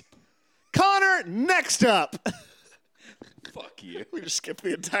racist. Connor, next up. Fuck you. We just skipped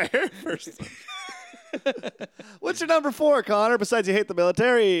the entire first. What's your number 4, Connor, besides you hate the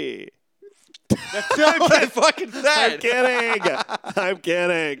military? That's not what I fucking I'm said. kidding. I'm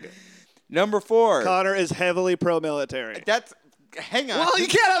kidding. Number 4. Connor is heavily pro-military. That's, hang on. Well, you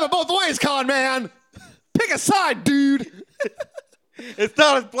can't have it both ways, Con man. Pick a side, dude. It's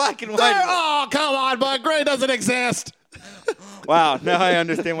not as black and white. Oh, come on, bud. Gray doesn't exist. Wow, now I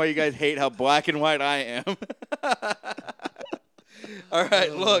understand why you guys hate how black and white I am. All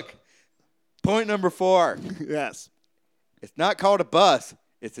right, look. Point number 4. Yes. It's not called a bus.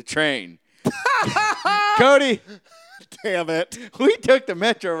 It's a train. Cody, Damn it. we took the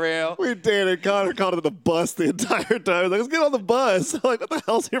Metro Rail. We did it. Connor called it the bus the entire time. Like, let's get on the bus. I'm like, what the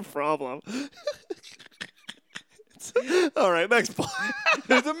hell's your problem? All right, next point.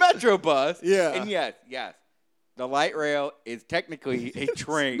 There's a Metro bus. Yeah. And yes, the light rail is technically a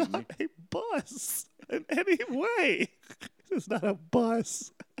train. Not a bus in any way. It's not a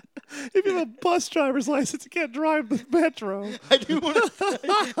bus. If you have a bus driver's license, you can't drive the metro. I do want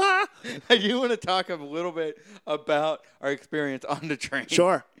to talk a little bit about our experience on the train.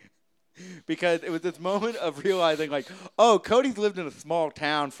 Sure. Because it was this moment of realizing, like, oh, Cody's lived in a small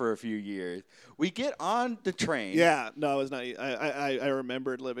town for a few years. We get on the train. Yeah. No, it was not. I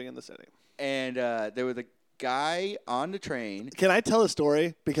remembered living in the city. And there was a guy on the train. Can I tell a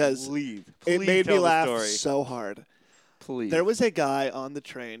story? Because Please it made tell me the laugh story. so hard. Please. There was a guy on the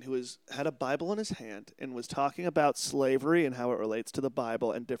train who had a Bible in his hand and was talking about slavery and how it relates to the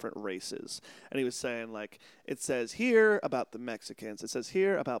Bible and different races. And he was saying, like, it says here about the Mexicans. It says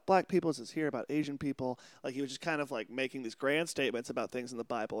here about black people. It says here about Asian people. Like, he was just kind of, like, making these grand statements about things in the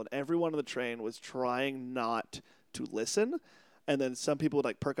Bible. And everyone on the train was trying not to listen. And then some people would,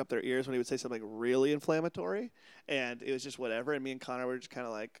 like, perk up their ears when he would say something really inflammatory. And it was just whatever. And me and Connor were just kind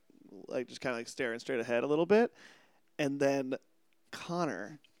of, like staring straight ahead a little bit. And then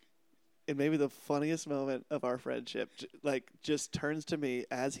Connor, in maybe the funniest moment of our friendship, just turns to me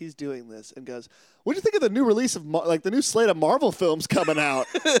as he's doing this and goes, "What do you think of the new release of the new slate of Marvel films coming out?"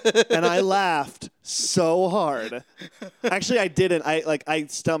 And I laughed so hard. Actually, I didn't. I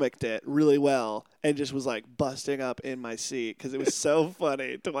stomached it really well and just was like busting up in my seat because it was so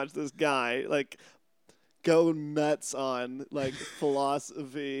funny to watch this guy go nuts on like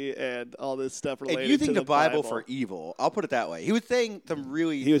philosophy and all this stuff related and you think to the the Bible for evil. I'll put it that way. He was saying some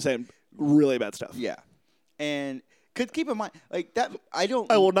really. He was saying really bad stuff. Yeah. And because keep in mind, like that, I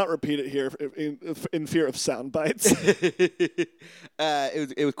don't. I will not repeat it here in fear of sound bites.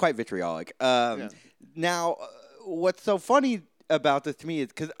 It was quite vitriolic. Now, what's so funny about this to me is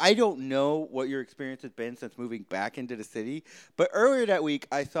because I don't know what your experience has been since moving back into the city, but earlier that week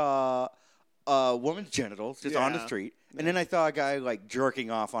I saw a woman's genitals just on the Yeah. street, and then I saw a guy like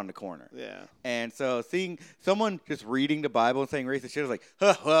jerking off on the corner. Yeah. And so seeing someone just reading the Bible and saying racist shit, I was like,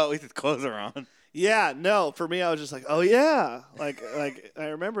 huh, well, at least his clothes are on. Yeah, no, for me, I was just like, oh, yeah. Like I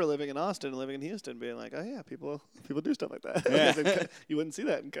remember living in Austin and living in Houston being like, oh, yeah, people do stuff like that. Yeah. You wouldn't see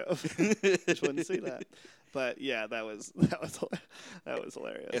that in Cove. Just wouldn't see that. But, yeah, that was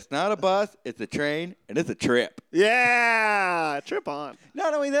hilarious. It's not a bus, it's a train, and it's a trip. Yeah, trip on.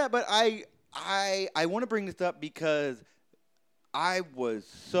 Not only that, but I want to bring this up because I was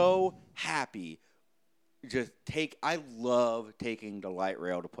so happy. I love taking the light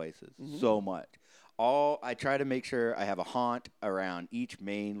rail to places so much. I try to make sure I have a haunt around each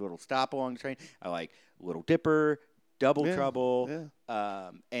main little stop along the train. I like Little Dipper, Double Trouble,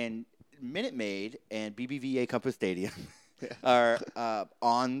 and Minute Maid and BBVA Compass Stadium are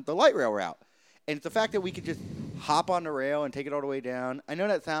on the light rail route. And it's the fact that we could just hop on the rail and take it all the way down. I know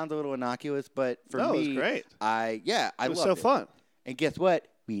that sounds a little innocuous, but for me, it was great. I It was loved so it. fun. And guess what?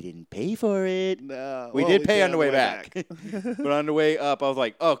 We didn't pay for it. No, We did pay on the way back. But on the way up, I was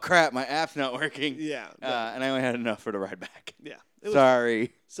like, oh, crap, my app's not working. Yeah. And I only had enough for the ride back. Yeah.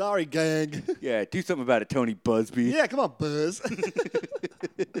 Sorry. Sorry, gang. Yeah, do something about it, Tony Busby. Yeah, come on, Buzz. Come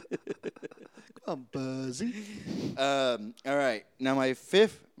on, Buzzy. All right. Now my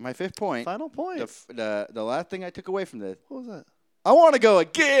fifth point. Final point. The last thing I took away from this. What was that? I want to go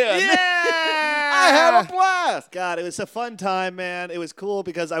again. Yeah! I had a blast. God, it was a fun time, man. It was cool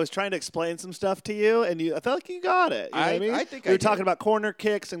because I was trying to explain some stuff to you, and I felt like you got it. You know what I mean? I think we I were talking did. about corner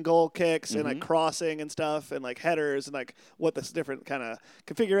kicks and goal kicks and like crossing and stuff and like headers and like what the different kind of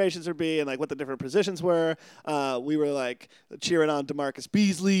configurations would be and like what the different positions were. We were like cheering on DeMarcus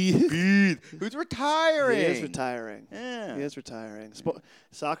Beasley. Who's retiring? He is retiring. Yeah. He is retiring.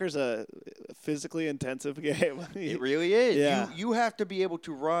 Soccer's a physically intensive game. It really is. Yeah. You have to be able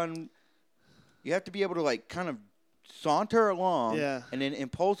to run. You have to be able to like kind of saunter along, Yeah. and then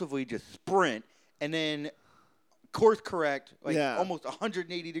impulsively just sprint, and then course correct like Yeah. almost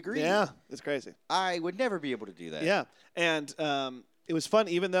 180 degrees. Yeah, it's crazy. I would never be able to do that. Yeah, and it was fun,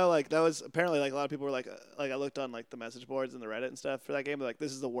 even though like that was apparently like a lot of people were like I looked on like the message boards and the Reddit and stuff for that game. They're like,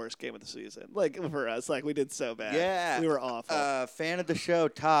 this is the worst game of the season. Like for us, like we did so bad. Yeah. we were awful. Fan of the show,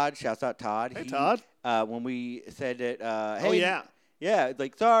 Todd. Shouts out Todd. Hey, Todd. When we said that, hey, Oh, yeah. yeah,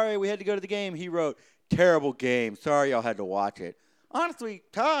 like sorry we had to go to the game. He wrote terrible game. Sorry y'all had to watch it. Honestly,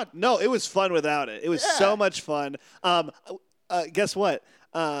 Todd. No, it was fun without it. It was Yeah. so much fun. Guess what?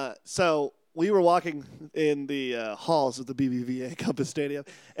 So we were walking in the halls of the BBVA Compass Stadium,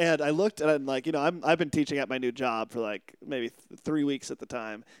 and I looked, and I'm like, I've been teaching at my new job for like maybe 3 weeks at the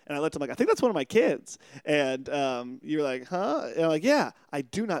time, and I looked, I'm like, I think that's one of my kids, and you're like, huh? And I'm like, yeah, I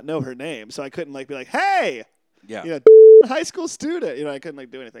do not know her name, so I couldn't like be like, hey, Yeah. high school student, I couldn't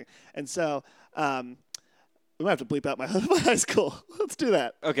like do anything, and so. We might have to bleep out my high school. Let's do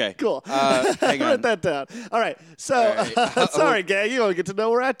that. Okay. Cool. Hang on. Write that down. All right. So, All right. sorry, gang. You don't get to know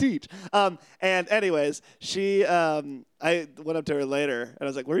where I teach. And anyways, she, I went up to her later, and I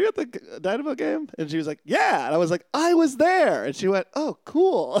was like, were you at the Dynamo game? And she was like, yeah. And I was like, I was there. And she went, oh,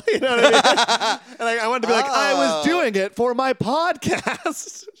 cool. You know what I mean? And I wanted to be like, I was doing it for my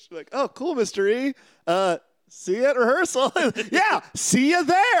podcast. She's like, oh, cool, Mr. E. See you at rehearsal. Yeah, see you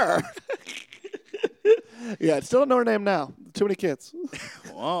there. Yeah, I still don't know her name now. Too many kids.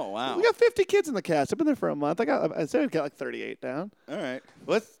 Oh, wow. We got 50 kids in the cast. I've been there for a month. I said I'd get like 38 down. All right.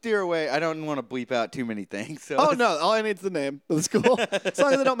 Let's steer away. I don't want to bleep out too many things. So Oh, no. All I need is the name of the school. As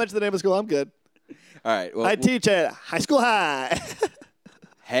long as I don't mention the name of the school, I'm good. All right. Well, I teach at High School High.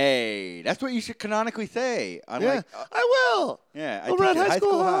 hey, that's what you should canonically say. I'm Yeah, like, I will. yeah, I Over teach at High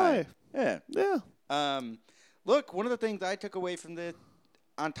School High. Yeah. Yeah. Look, one of the things I took away from this,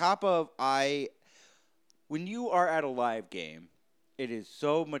 on top of when you are at a live game, it is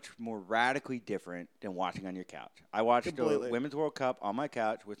so much more radically different than watching on your couch. I watched Completely. the Women's World Cup on my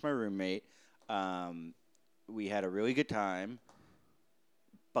couch with my roommate. We had a really good time,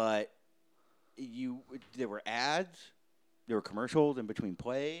 but there were ads, there were commercials in between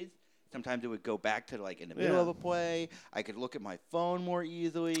plays. Sometimes it would go back to like in the middle Yeah. of a play. I could look at my phone more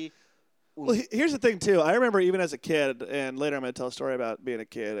easily. Well, here's the thing, too. I remember even as a kid, and later I'm going to tell a story about being a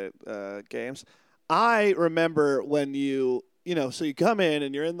kid at games. I remember when so you come in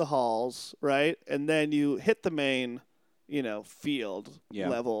and you're in the halls, right? And then you hit the main, field Yeah.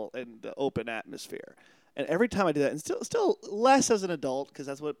 level and the open atmosphere. And every time I do that, and still less as an adult, because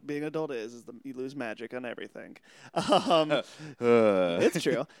that's what being an adult is you lose magic on everything. It's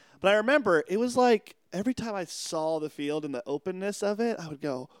true. But I remember it was like every time I saw the field and the openness of it, I would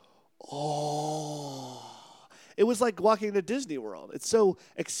go, oh. It was like walking into Disney World. It's so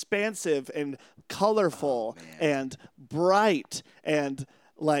expansive and colorful and bright, and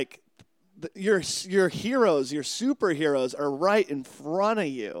like your heroes, your superheroes are right in front of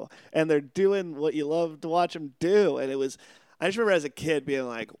you, and they're doing what you love to watch them do. And I just remember as a kid being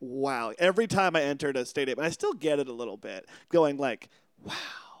like, wow. Every time I entered a stadium, and I still get it a little bit, going like, wow.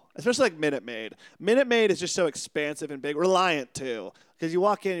 Especially like Minute Maid. Minute Maid is just so expansive and big. Reliant, too. Because you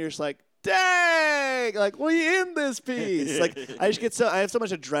walk in and you're just like, dang! Like, we in this piece. Like, I have so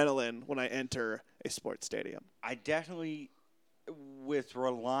much adrenaline when I enter a sports stadium. I definitely, with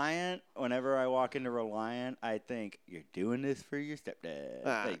Reliant, whenever I walk into Reliant, I think, you're doing this for your stepdad.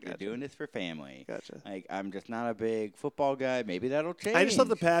 Like, you're doing this for family. Gotcha. Like, I'm just not a big football guy. Maybe that'll change. I just love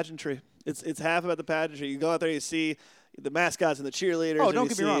the pageantry. It's half about the pageantry. You go out there, you see the mascots and the cheerleaders. Oh, don't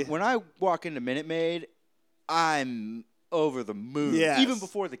get me wrong. When I walk into Minute Maid, I'm over the moon. Yes. Even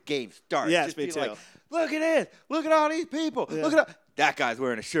before the game starts. Yes, just me be too. like, look at this. Look at all these people. Yeah. Look at that guy's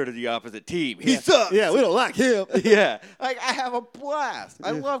wearing a shirt of the opposite team. He sucks. Yeah, we don't like him. Yeah. Like, I have a blast.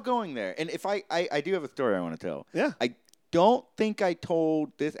 I Yeah. love going there. And if I do have a story I want to tell. Yeah. I don't think I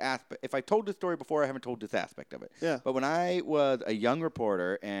told this aspect. If I told this story before, I haven't told this aspect of it. Yeah. But when I was a young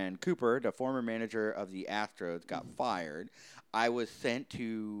reporter and Cooper, the former manager of the Astros, got fired, I was sent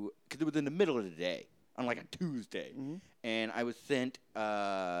to, because it was in the middle of the day, on like a Tuesday. Mm-hmm. And I was sent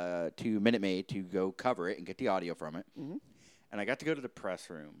to Minute Maid to go cover it and get the audio from it. Mm-hmm. And I got to go to the press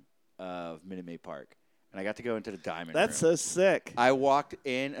room of Minute Maid Park. And I got to go into the diamond That's room. so sick. I walked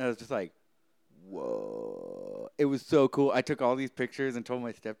in and I was just like, whoa. It was so cool. I took all these pictures and told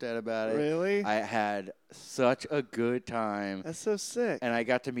my stepdad about it. Really? I had such a good time. That's so sick. And I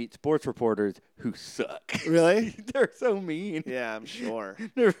got to meet sports reporters who suck. Really? They're so mean. Yeah, I'm sure.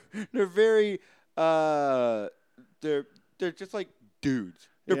 They're very they're just like dudes.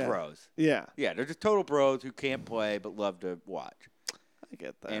 They're Yeah. bros. Yeah, Yeah, they're just total bros who can't play but love to watch. I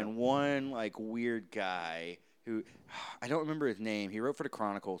get that. And one like weird guy who I don't remember his name. He wrote for the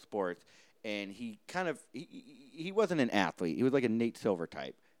Chronicle Sports, and he kind of he wasn't an athlete. He was like a Nate Silver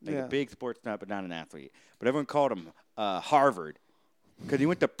type, like Yeah. a big sports nut, but not an athlete. But everyone called him Harvard because he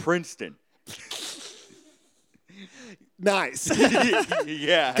went to Princeton. Nice.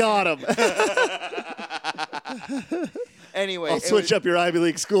 Yeah. Got him. Anyway, I'll switch up your Ivy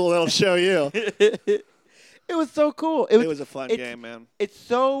League school. That'll show you. It was so cool. It was a fun it's- game, man. It's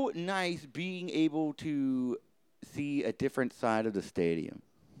so nice being able to see a different side of the stadium.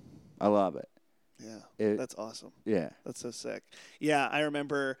 I love it. Yeah, that's awesome. Yeah. That's so sick. Yeah, I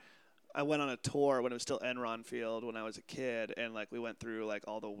remember I went on a tour when it was still Enron Field when I was a kid, and like we went through like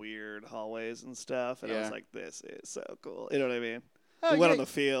all the weird hallways and stuff, and I Yeah. was like, "This is so cool." You know what I mean? Oh, we went yeah. on the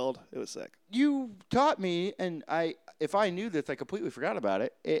field. It was sick. You taught me, and if I knew this, I completely forgot about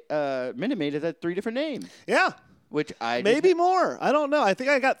it. Minute Maid has had 3 different names, Yeah, which I maybe more. I don't know. I think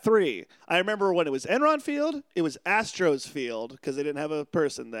I got 3. I remember when it was Enron Field, it was Astros Field because they didn't have a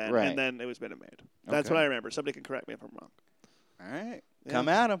person then, Right. and then it was Minute Maid. That's Okay. what I remember. Somebody can correct me if I'm wrong. All right, Yeah. come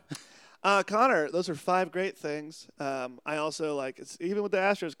at him. Connor, those are 5 great things. I also like, it's even with the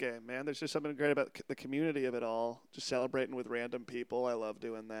Astros game, man, there's just something great about the community of it all. Just celebrating with random people. I love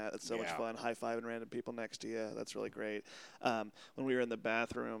doing that. It's so much Yeah. fun. High-fiving random people next to you. That's really great. When we were in the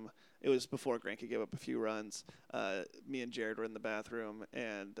bathroom, it was before Granky gave up a few runs. Me and Jared were in the bathroom,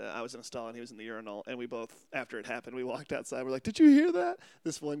 and I was in a stall, and he was in the urinal. And we both, after it happened, we walked outside. We're like, did you hear that?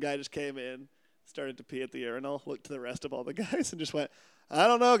 This one guy just came in, started to pee at the urinal, looked to the rest of all the guys, and just went, I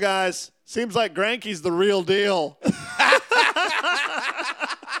don't know, guys. Seems like Granky's the real deal.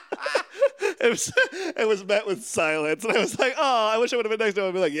 It was met with silence, and I was like, "Oh, I wish I would have been next to him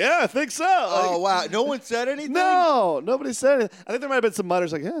and be like, yeah, I think so." Oh Like, wow! No one said anything. no, nobody said anything. I think there might have been some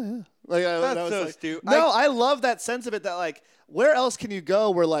mutters like, "Yeah." Like, That's I was so like, stupid. No, I love that sense of it. That like, where else can you go?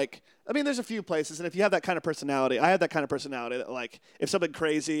 Where like, I mean, there's a few places, and if you have that kind of personality, I have that kind of personality. That like, if something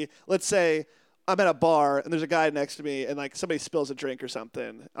crazy, let's say I'm at a bar and there's a guy next to me and like somebody spills a drink or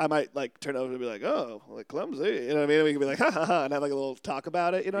something, I might like turn over and be like, "Oh, like clumsy," you know what I mean? And we can be like, "Ha ha ha," and have like a little talk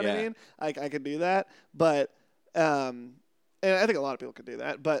about it. You know what I Yeah. mean? I can do that, but and I think a lot of people can do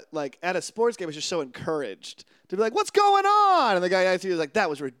that. But like at a sports game, it's just so encouraged to be like, "What's going on?" And the guy next to you is like, "That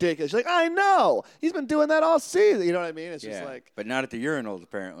was ridiculous." You're like, "I know. He's been doing that all season." You know what I mean? It's just like, but not at the urinals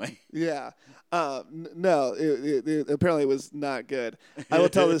apparently. yeah. No, it apparently was not good. I will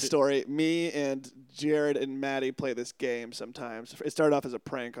tell this story. Me and Jared and Maddie play this game sometimes. It started off as a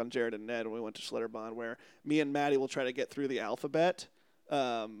prank on Jared and Ned when we went to Schlitterbahn, where me and Maddie will try to get through the alphabet,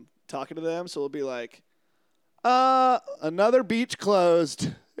 talking to them. So we'll be like, another beach closed.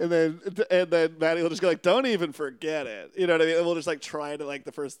 And then Maddie will just go like, don't even forget it. You know what I mean? And we'll just like try to like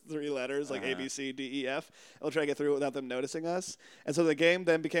the first 3 letters, like A, B, C, D, E, F. And we'll try to get through it without them noticing us. And so the game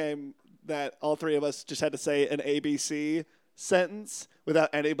then became that all 3 of us just had to say an ABC sentence without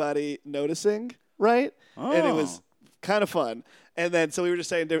anybody noticing, right? Oh. And it was kind of fun. And then so we were just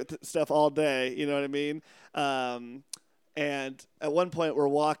saying different stuff all day. You know what I mean? And at one point, we're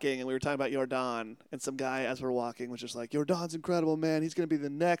walking, and we were talking about Jordan, and some guy, as we're walking, was just like, Jordan's incredible, man. He's going to be the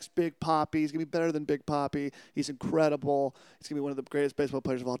next Big Papi. He's going to be better than Big Papi. He's incredible. He's going to be one of the greatest baseball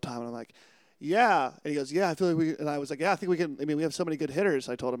players of all time. And I'm like, yeah. And he goes, yeah, I feel like we – and I was like, yeah, I think we can – I mean, we have so many good hitters,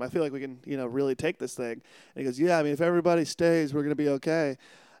 I told him. I feel like we can, really take this thing. And he goes, yeah, I mean, if everybody stays, we're going to be okay.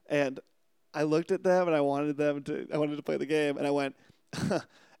 And I looked at them, and I wanted to play the game, and I went,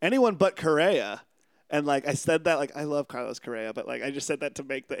 anyone but Correa. And, like, I said that, like, I love Carlos Correa, but, like, I just said that to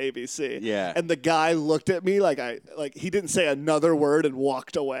make the ABC. Yeah. And the guy looked at me like he didn't say another word and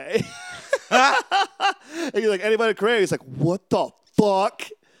walked away. And he's like, anybody Correa? He's like, what the fuck?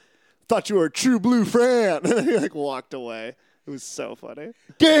 Thought you were a true blue fan. And he, like, walked away. It was so funny.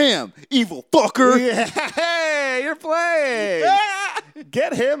 Damn, evil fucker. Yeah. Hey, you're playing.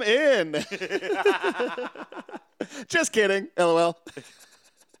 Get him in. Just kidding. LOL.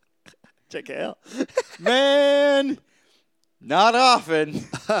 JKL. Man, not often.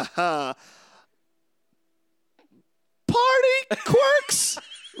 Party quirks?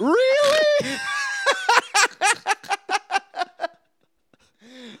 Really?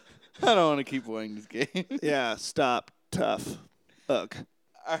 I don't want to keep playing this game. Yeah, stop. Tough. Ugh.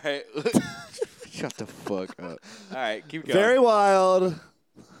 All right. Shut the fuck up. All right, keep going. Very wild.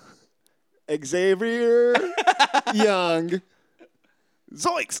 Xavier Young.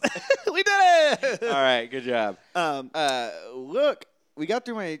 Zoinks! We did it! All right, good job. Look, we got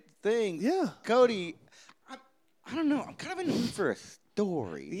through my thing. Yeah. Cody, I don't know. I'm kind of in the mood for a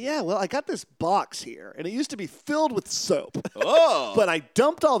story. Yeah, well, I got this box here, and it used to be filled with soap. Oh. But I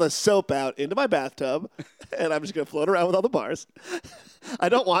dumped all the soap out into my bathtub, and I'm just going to float around with all the bars. I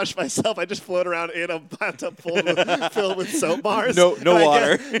don't wash myself. I just float around in a bathtub filled with soap bars. No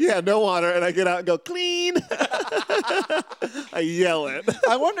water. No water. And I get out and go, clean. I yell it.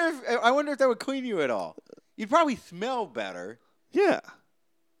 I wonder if that would clean you at all. You'd probably smell better. Yeah.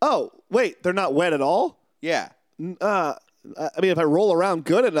 Oh, wait, they're not wet at all? Yeah. I mean, if I roll around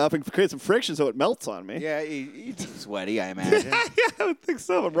good enough and create some friction so it melts on me. Yeah, you'd be sweaty, I imagine. Yeah, I would think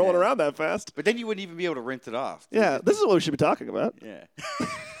so. I'm rolling around that fast. But then you wouldn't even be able to rinse it off. Yeah, this is what we should be talking about. Yeah.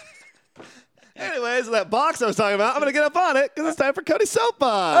 Anyways, that box I was talking about, I'm going to get up on it because it's time for Cody's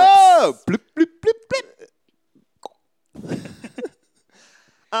Soapbox. Oh! Blip, blip, blip, blip.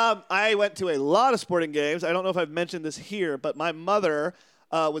 I went to a lot of sporting games. I don't know if I've mentioned this here, but my mother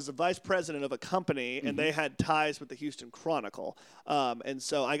was the vice president of a company, and they had ties with the Houston Chronicle. And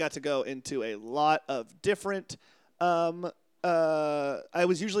so I got to go into a lot of different I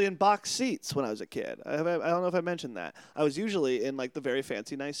was usually in box seats when I was a kid. I don't know if I mentioned that. I was usually in like the very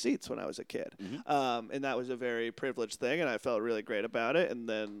fancy, nice seats when I was a kid. And that was a very privileged thing, and I felt really great about it. And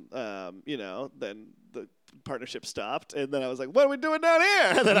then, then the partnership stopped, and then I was like, what are we doing down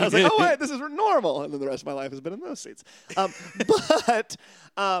here? And then I was like, oh, wait, this is normal. And then the rest of my life has been in those seats. But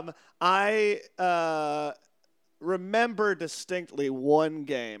I remember distinctly one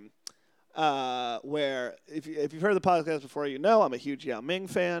game where if you've heard the podcast before, I'm a huge Yao Ming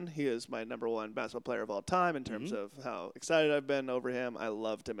fan. He is my number one basketball player of all time in terms of how excited I've been over him. I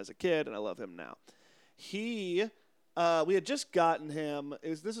loved him as a kid, and I love him now. We had just gotten him.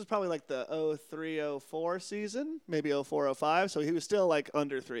 This was probably like the 03-04 season, maybe 04-05. So he was still like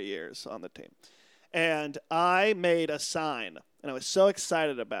under 3 years on the team. And I made a sign, and I was so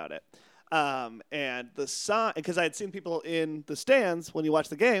excited about it. And the sign, because I had seen people in the stands when you watch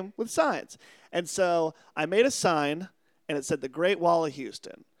the game with signs. And so I made a sign, and it said the Great Wall of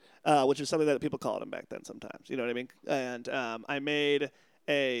Houston, which is something that people called him back then sometimes. You know what I mean? And I made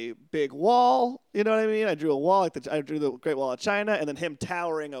a big wall, you know what I mean? I drew a wall, I drew the Great Wall of China, and then him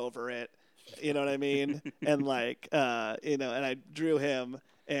towering over it, you know what I mean? And and I drew him,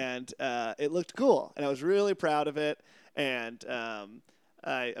 and it looked cool, and I was really proud of it, and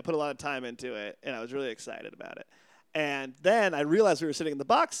I put a lot of time into it, and I was really excited about it. And then I realized we were sitting in the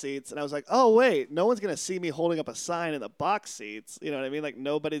box seats, and I was like, oh, wait, no one's going to see me holding up a sign in the box seats, you know what I mean? Like,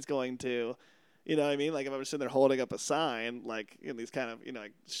 nobody's going to... You know what I mean? Like, if I was sitting there holding up a sign, like, in these kind of,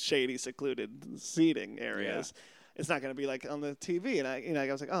 like, shady, secluded seating areas, it's not going to be, like, on the TV. And,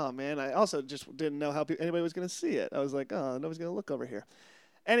 I was like, oh, man. I also just didn't know how anybody was going to see it. I was like, oh, nobody's going to look over here.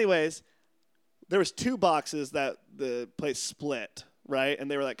 Anyways, there was 2 boxes that the place split right? And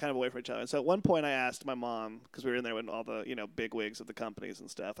they were like kind of away from each other. And so at one point I asked my mom, because we were in there with all the, big wigs of the companies and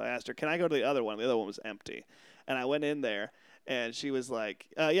stuff. I asked her, can I go to the other one? The other one was empty. And I went in there and she was like,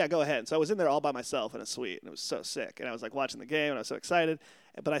 yeah, go ahead. And so I was in there all by myself in a suite and it was so sick. And I was like watching the game and I was so excited,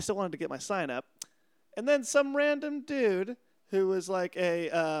 but I still wanted to get my sign up. And then some random dude who was like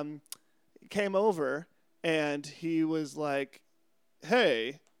came over and he was like,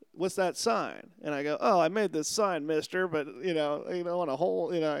 hey, what's that sign? And I go, oh, I made this sign, mister, but, I don't want to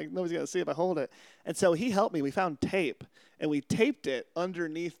hold, nobody's going to see if I hold it. And so he helped me. We found tape, and we taped it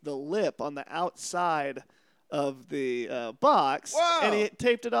underneath the lip on the outside of the box. Whoa. And he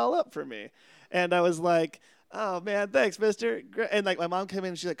taped it all up for me. And I was like, oh, man, thanks, mister. And, my mom came in,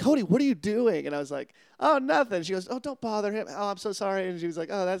 and she's like, Cody, what are you doing? And I was like, oh, nothing. She goes, oh, don't bother him. Oh, I'm so sorry. And she was like,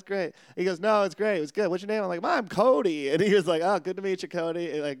 oh, that's great. He goes, no, it's great. It was good. What's your name? I'm like, I'm Cody. And he was like, oh, good to meet you,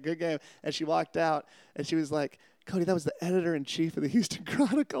 Cody. And, good game. And she walked out, and she was like, Cody, that was the editor-in-chief of the Houston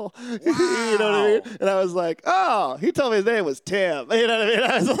Chronicle. Wow. You know what I mean? And I was like, oh, he told me his name was Tim. You know what I mean?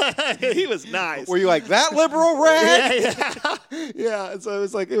 I was like, he was nice. Were you like, that liberal rag? Yeah. And so I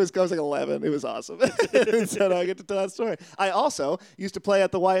was like 11. It was awesome. And so now I get to tell that story. I also used to play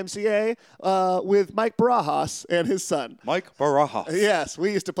at the YMCA with Mike Barajas and his son. Mike Barajas. Yes,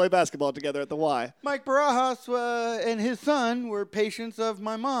 we used to play basketball together at the Y. Mike Barajas and his son were patients of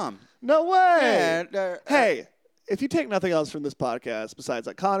my mom. No way. Yeah, hey. If you take nothing else from this podcast besides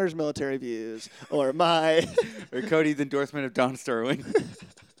Connor's military views or my or Cody's endorsement of Don Sterling.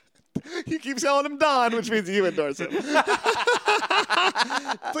 You keep calling him Don, which means you endorse him.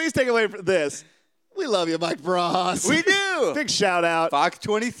 Please take away from this. We love you, Mike Barajas. We do. Big shout out. Fox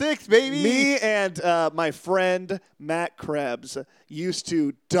 26, baby. Me and my friend Matt Krebs used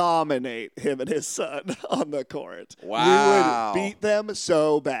to dominate him and his son on the court. Wow. We would beat them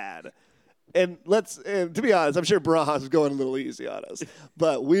so bad. And to be honest, I'm sure Barajas was going a little easy on us,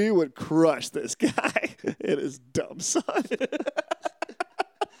 but we would crush this guy and his dumb son. For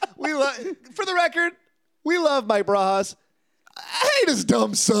the record, we love Mike Barajas. I hate his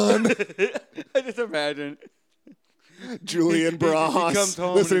dumb son. I just imagine Julian Barajas he comes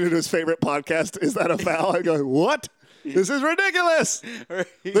home listening to his favorite podcast. Is that a foul? I go, what? This is ridiculous.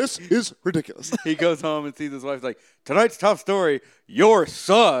 This is ridiculous. He goes home and sees his wife like, tonight's top story, your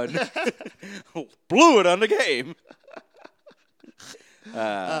son blew it on the game.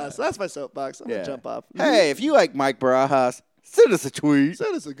 So that's my soapbox. I'm going to jump off. Hey, if you like Mike Barajas, send us a tweet.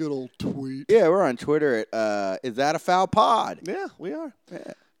 That is a good old tweet. Yeah, we're on Twitter at Is That a Foul Pod? Yeah, we are.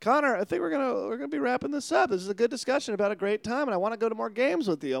 Yeah. Connor, I think we're gonna be wrapping this up. This is a good discussion about a great time, and I want to go to more games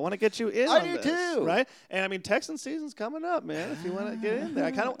with you. I want to get you in. I on do this, too. right? And I mean, Texan season's coming up, man. If you want to get in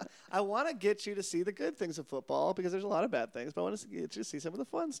there, I want to get you to see the good things of football because there's a lot of bad things, but I want to get you to see some of the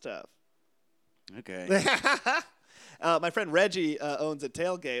fun stuff. Okay. My friend Reggie owns a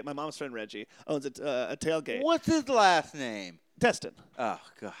tailgate. My mom's friend Reggie owns a tailgate. What's his last name? Destin. Oh,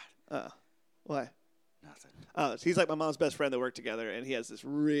 God. Why? Nothing. He's like my mom's best friend that work together, and he has this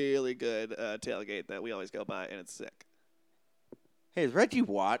really good tailgate that we always go by, and it's sick. Hey, is Reggie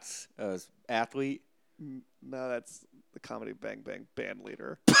Watts an athlete? No, that's the Comedy Bang Bang band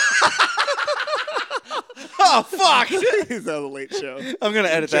leader. Oh, fuck! He's on the Late Show. I'm going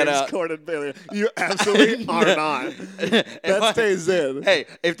to edit that out. James Corden Bailey. You absolutely are not. That stays in. Hey,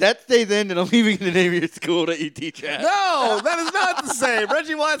 if that stays in, then I'm leaving the name of your school that you teach at. No, that is not the same.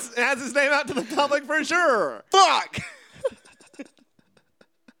 Reggie Watts has his name out to the public for sure. Fuck!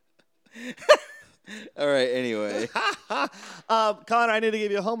 All right, anyway. Connor, I need to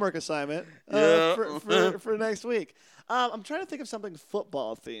give you a homework assignment for next week. I'm trying to think of something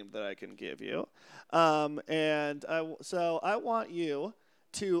football themed that I can give you. So I want you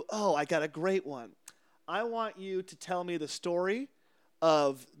to, I got a great one. I want you to tell me the story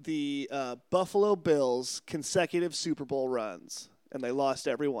of the Buffalo Bills' consecutive Super Bowl runs, and they lost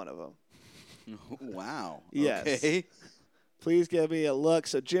every one of them. Wow. Yes. Okay. Please give me a look.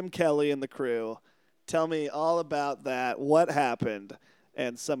 So Jim Kelly and the crew, tell me all about that, what happened,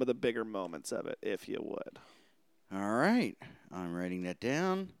 and some of the bigger moments of it, if you would. All right. I'm writing that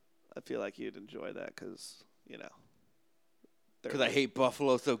down. I feel like you'd enjoy that because, Because I hate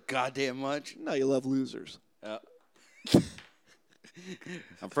Buffalo so goddamn much. No, you love losers. I'm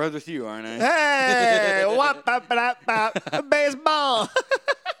friends with you, aren't I? Hey, wop, baseball.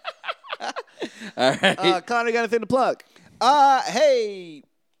 All right. Connor, you got anything to plug? Hey.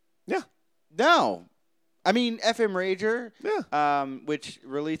 Yeah. No. I mean, FM Rager, Yeah. which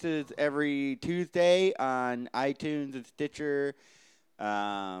releases every Tuesday on iTunes and Stitcher.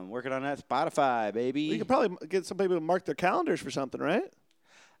 Working on that. Spotify, baby. You could probably get some people to mark their calendars for something, right?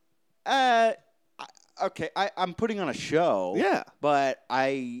 okay, I'm putting on a show. Yeah. But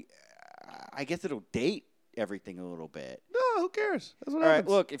I guess it'll date everything a little bit. No, who cares? That's what All right,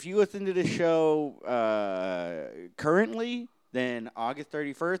 happens. look, if you listen to this show currently, then August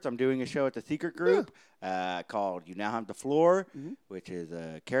 31st, I'm doing a show at the Secret Group called You Now Have the Floor, which is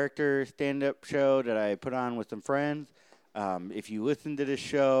a character stand-up show that I put on with some friends. If you listen to this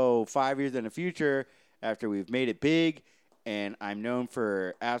show 5 years in the future, after we've made it big, and I'm known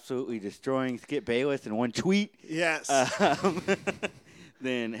for absolutely destroying Skip Bayless in one tweet, Yes.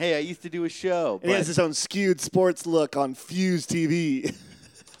 then, hey, I used to do a show. And he has his own skewed sports look on Fuse TV.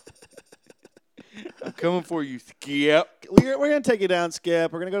 I'm coming for you, Skip. We're going to take you down,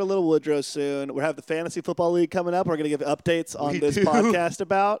 Skip. We're going to go to Little Woodrow soon. We have the Fantasy Football League coming up. We're going to give updates on this podcast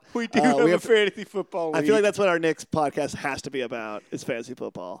about. We do have a fantasy football league. I feel like that's what our next podcast has to be about, is fantasy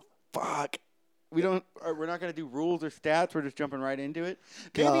football. Fuck. We're not going to do rules or stats. We're just jumping right into it.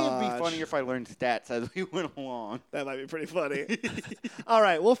 Maybe it'd be Gosh. funnier if I learned stats as we went along. That might be pretty funny. All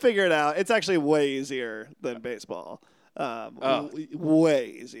right, we'll figure it out. It's actually way easier than baseball.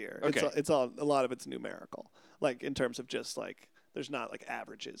 Way easier. Okay. It's all a lot of it's numerical. Like in terms of just like there's not like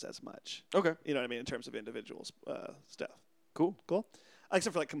averages as much. Okay. You know what I mean in terms of individual stuff. Cool. Cool.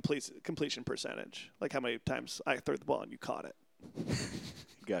 Except for like completion percentage, like how many times I threw the ball and you caught it.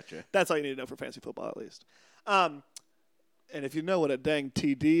 Gotcha. That's all you need to know for fantasy football, at least. And if you know what a dang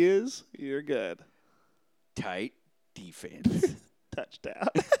TD is, you're good. Tight defense. Touchdown.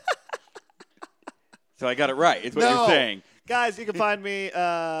 So I got it right. It's what No. you're saying. Guys, you can find me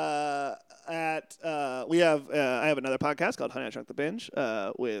I have another podcast called Honey, I Shrunk the Binge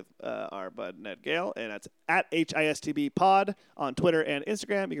with our bud Ned Gale, and that's at HISTB Pod on Twitter and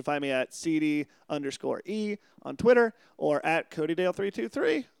Instagram. You can find me at CD_E on Twitter or at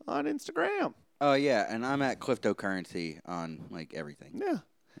CodyDale323 on Instagram. Oh, yeah, and I'm at Cryptocurrency on, like, everything. Yeah.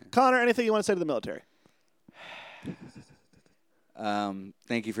 Connor, anything you want to say to the military?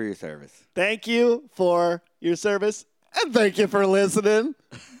 Thank you for your service. Thank you for your service, and thank you for listening.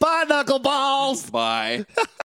 Bye, knuckleballs. Bye.